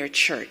back in their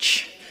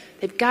church.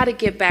 They've got to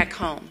get back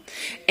home.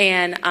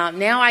 And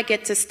now I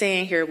get to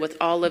stand here with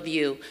all of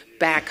you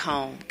back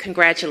home.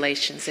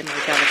 Congratulations, Emory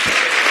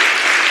Fellowship.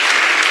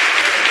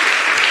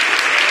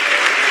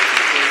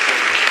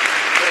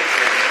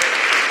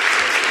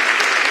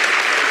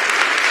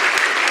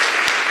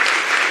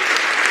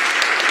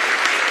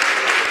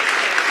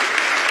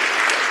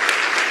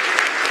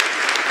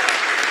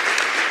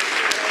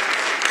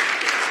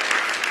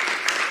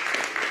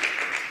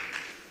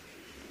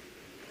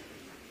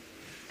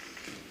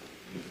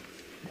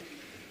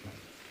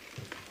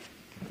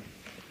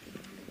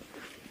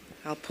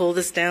 I'll pull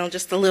this down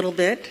just a little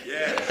bit.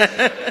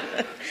 Yeah.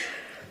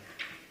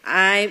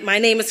 My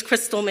name is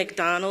Crystal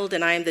McDonald,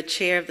 and I am the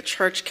chair of the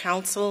church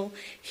council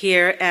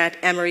here at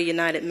Emory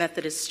United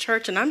Methodist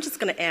Church. And I'm just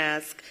going to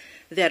ask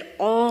that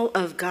all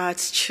of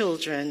God's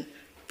children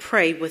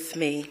pray with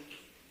me.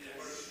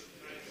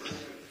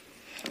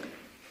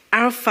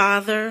 Our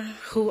Father,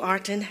 who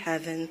art in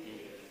heaven,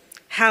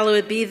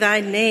 hallowed be thy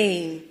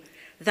name.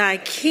 Thy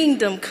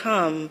kingdom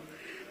come,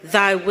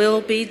 thy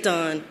will be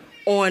done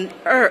on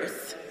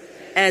earth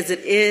as it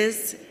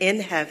is in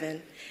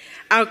heaven.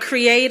 Our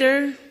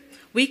Creator,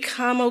 we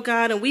come, O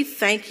God, and we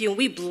thank you and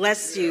we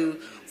bless you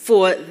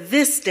for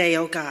this day,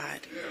 O God.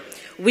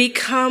 We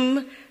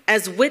come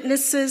as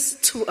witnesses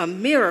to a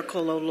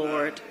miracle, O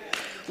Lord.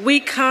 We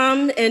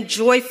come in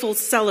joyful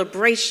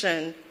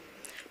celebration,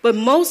 but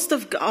most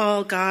of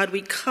all, God,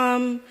 we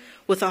come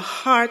with a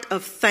heart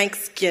of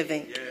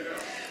thanksgiving.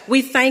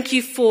 We thank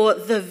you for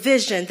the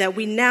vision that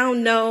we now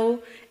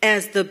know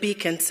as the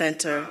Beacon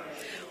Center.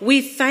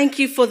 We thank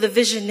you for the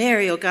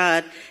visionary, oh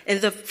God,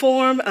 in the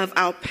form of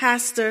our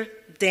pastor,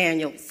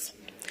 Daniels.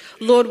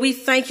 Lord, we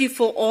thank you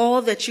for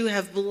all that you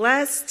have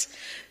blessed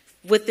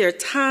with their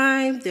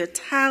time, their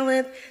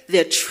talent,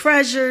 their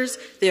treasures,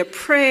 their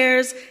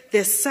prayers,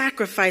 their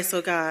sacrifice,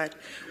 oh God.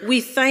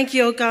 We thank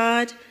you, oh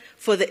God,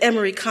 for the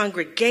Emory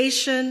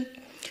congregation.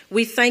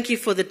 We thank you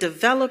for the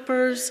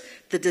developers,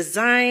 the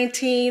design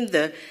team,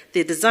 the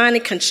design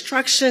and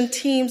construction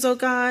teams, oh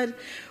God.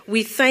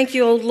 We thank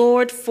you, oh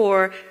Lord,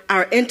 for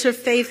our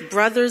interfaith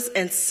brothers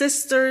and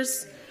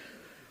sisters.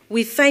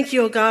 We thank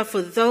you, oh God,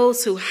 for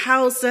those who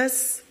house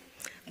us,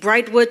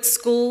 Brightwood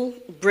School,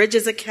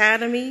 Bridges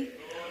Academy.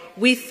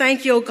 We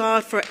thank you, oh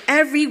God, for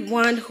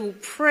everyone who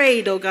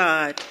prayed, oh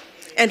God,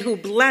 and who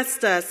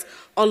blessed us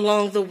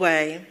along the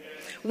way.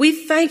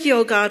 We thank you,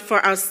 oh God, for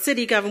our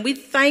city government. We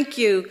thank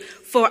you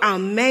for our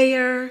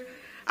mayor,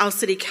 our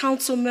city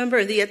council member,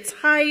 and the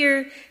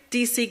entire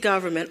D.C.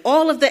 government,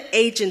 all of the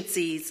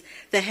agencies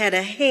that had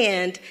a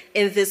hand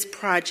in this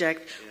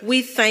project.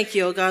 We thank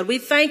you, oh God. We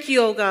thank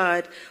you, oh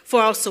God,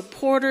 for our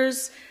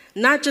supporters,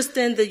 not just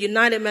in the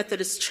United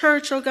Methodist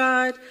Church, oh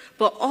God,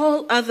 but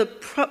all other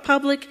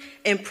public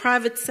and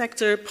private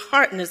sector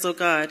partners, oh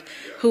God,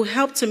 who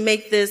helped to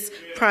make this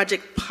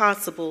project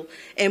possible.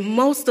 And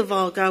most of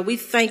all, God, we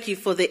thank you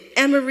for the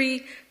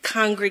Emory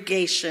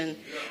congregation.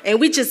 And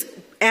we just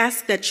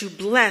ask that you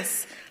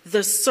bless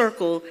the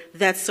circle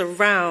that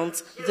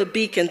surrounds the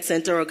Beacon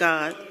Center, oh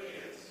God.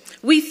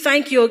 We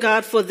thank you, oh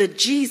God, for the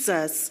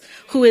Jesus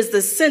who is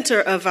the center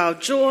of our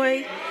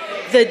joy,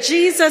 the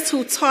Jesus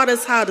who taught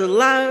us how to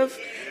love,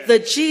 the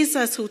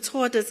Jesus who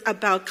taught us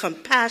about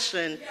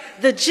compassion,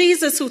 the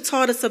Jesus who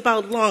taught us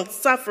about long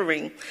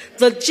suffering,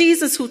 the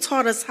Jesus who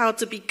taught us how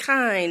to be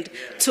kind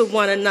to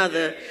one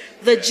another,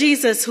 the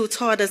Jesus who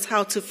taught us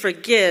how to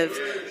forgive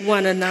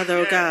one another,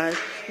 oh God.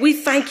 We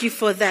thank you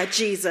for that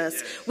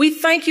Jesus. We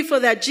thank you for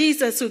that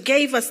Jesus who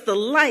gave us the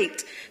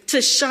light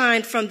to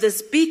shine from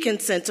this Beacon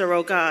Center,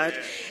 oh God.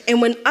 And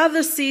when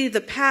others see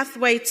the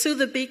pathway to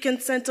the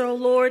Beacon Center, oh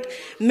Lord,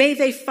 may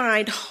they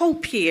find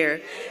hope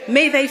here.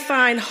 May they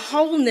find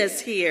wholeness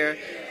here.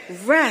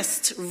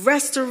 Rest,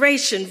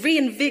 restoration,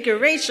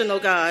 reinvigoration, oh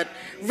God,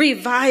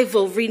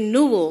 revival,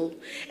 renewal.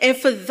 And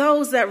for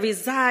those that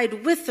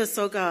reside with us,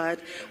 oh God,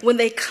 when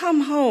they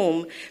come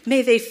home,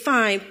 may they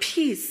find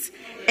peace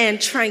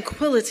and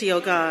tranquility, oh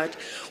God.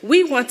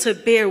 We want to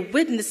bear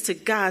witness to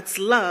God's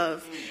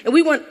love, and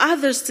we want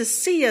others to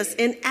see us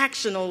in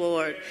action, oh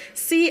Lord.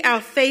 See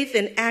our faith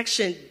in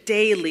action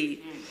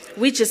daily.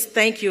 We just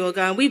thank you, oh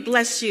God. We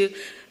bless you.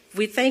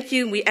 We thank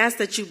you, and we ask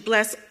that you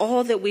bless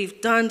all that we've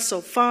done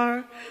so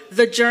far.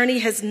 The journey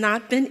has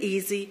not been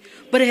easy,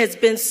 but it has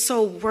been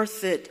so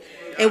worth it,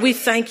 and we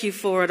thank you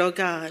for it, oh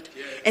God.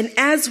 And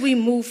as we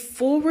move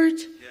forward,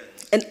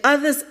 and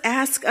others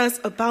ask us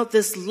about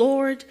this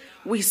Lord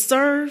we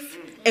serve,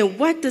 and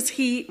what does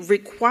he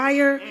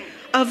require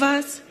of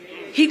us?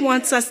 He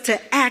wants us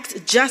to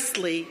act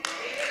justly.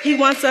 He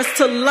wants us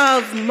to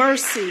love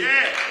mercy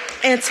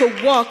and to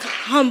walk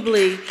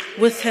humbly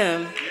with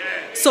him.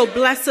 So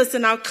bless us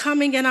in our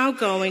coming and our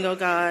going, oh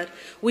God.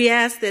 We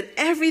ask that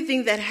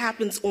everything that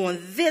happens on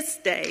this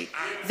day,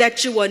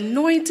 that you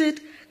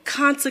anointed,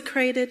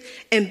 consecrated,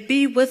 and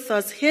be with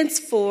us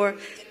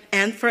henceforth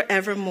and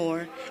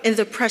forevermore. In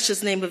the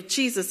precious name of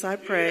Jesus, I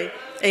pray.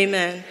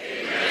 Amen.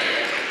 Amen.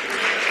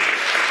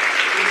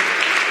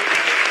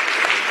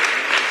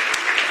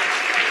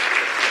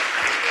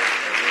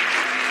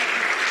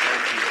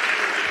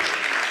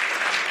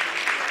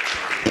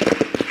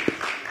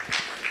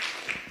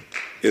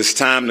 It's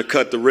time to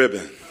cut the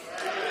ribbon.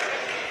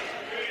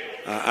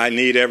 I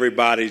need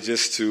everybody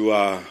just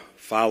to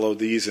follow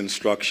these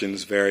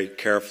instructions very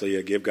carefully.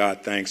 I give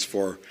God thanks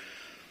for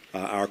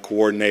our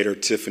coordinator,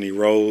 Tiffany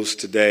Rose,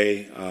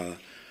 today,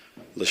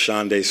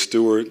 LaShonda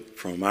Stewart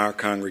from our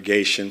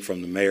congregation,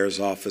 from the mayor's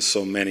office,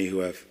 so many who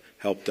have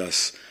helped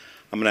us.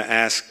 I'm going to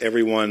ask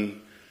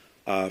everyone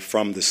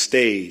from the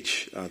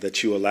stage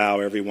that you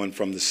allow everyone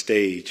from the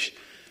stage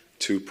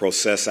to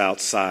process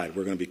outside.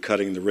 We're going to be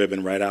cutting the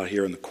ribbon right out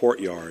here in the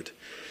courtyard.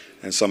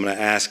 And so I'm going to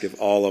ask if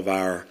all of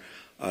our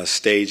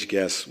stage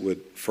guests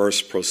would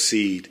first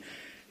proceed.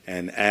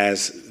 And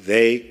as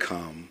they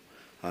come,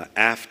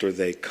 after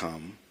they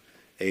come,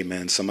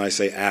 amen. Somebody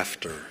say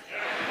after.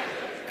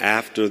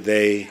 After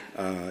they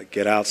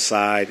get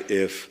outside,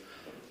 if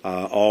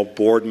all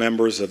board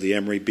members of the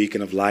Emory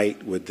Beacon of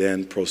Light would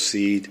then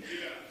proceed,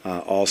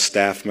 all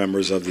staff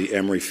members of the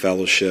Emory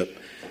Fellowship,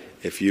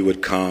 if you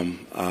would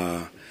come,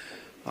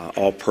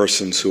 all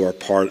persons who are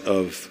part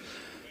of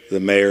the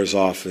mayor's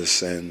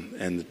office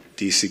and the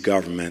D.C.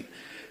 government,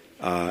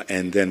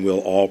 and then we'll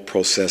all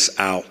process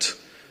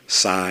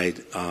outside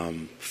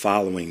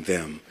following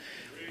them.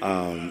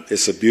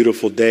 It's a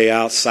beautiful day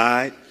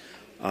outside.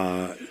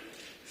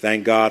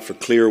 Thank God for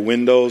clear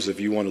windows. If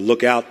you want to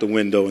look out the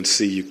window and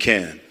see, you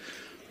can.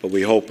 But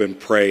we hope and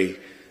pray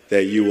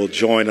that you will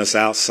join us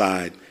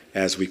outside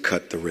as we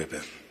cut the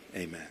ribbon.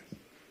 Amen.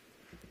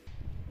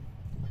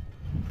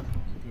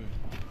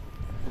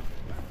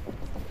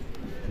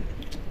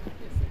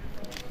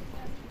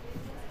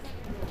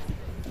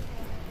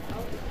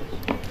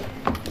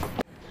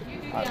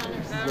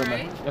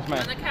 Yes,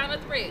 ma'am. On the count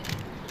of 3.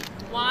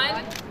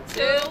 1,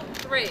 2,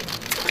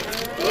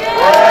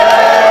 3.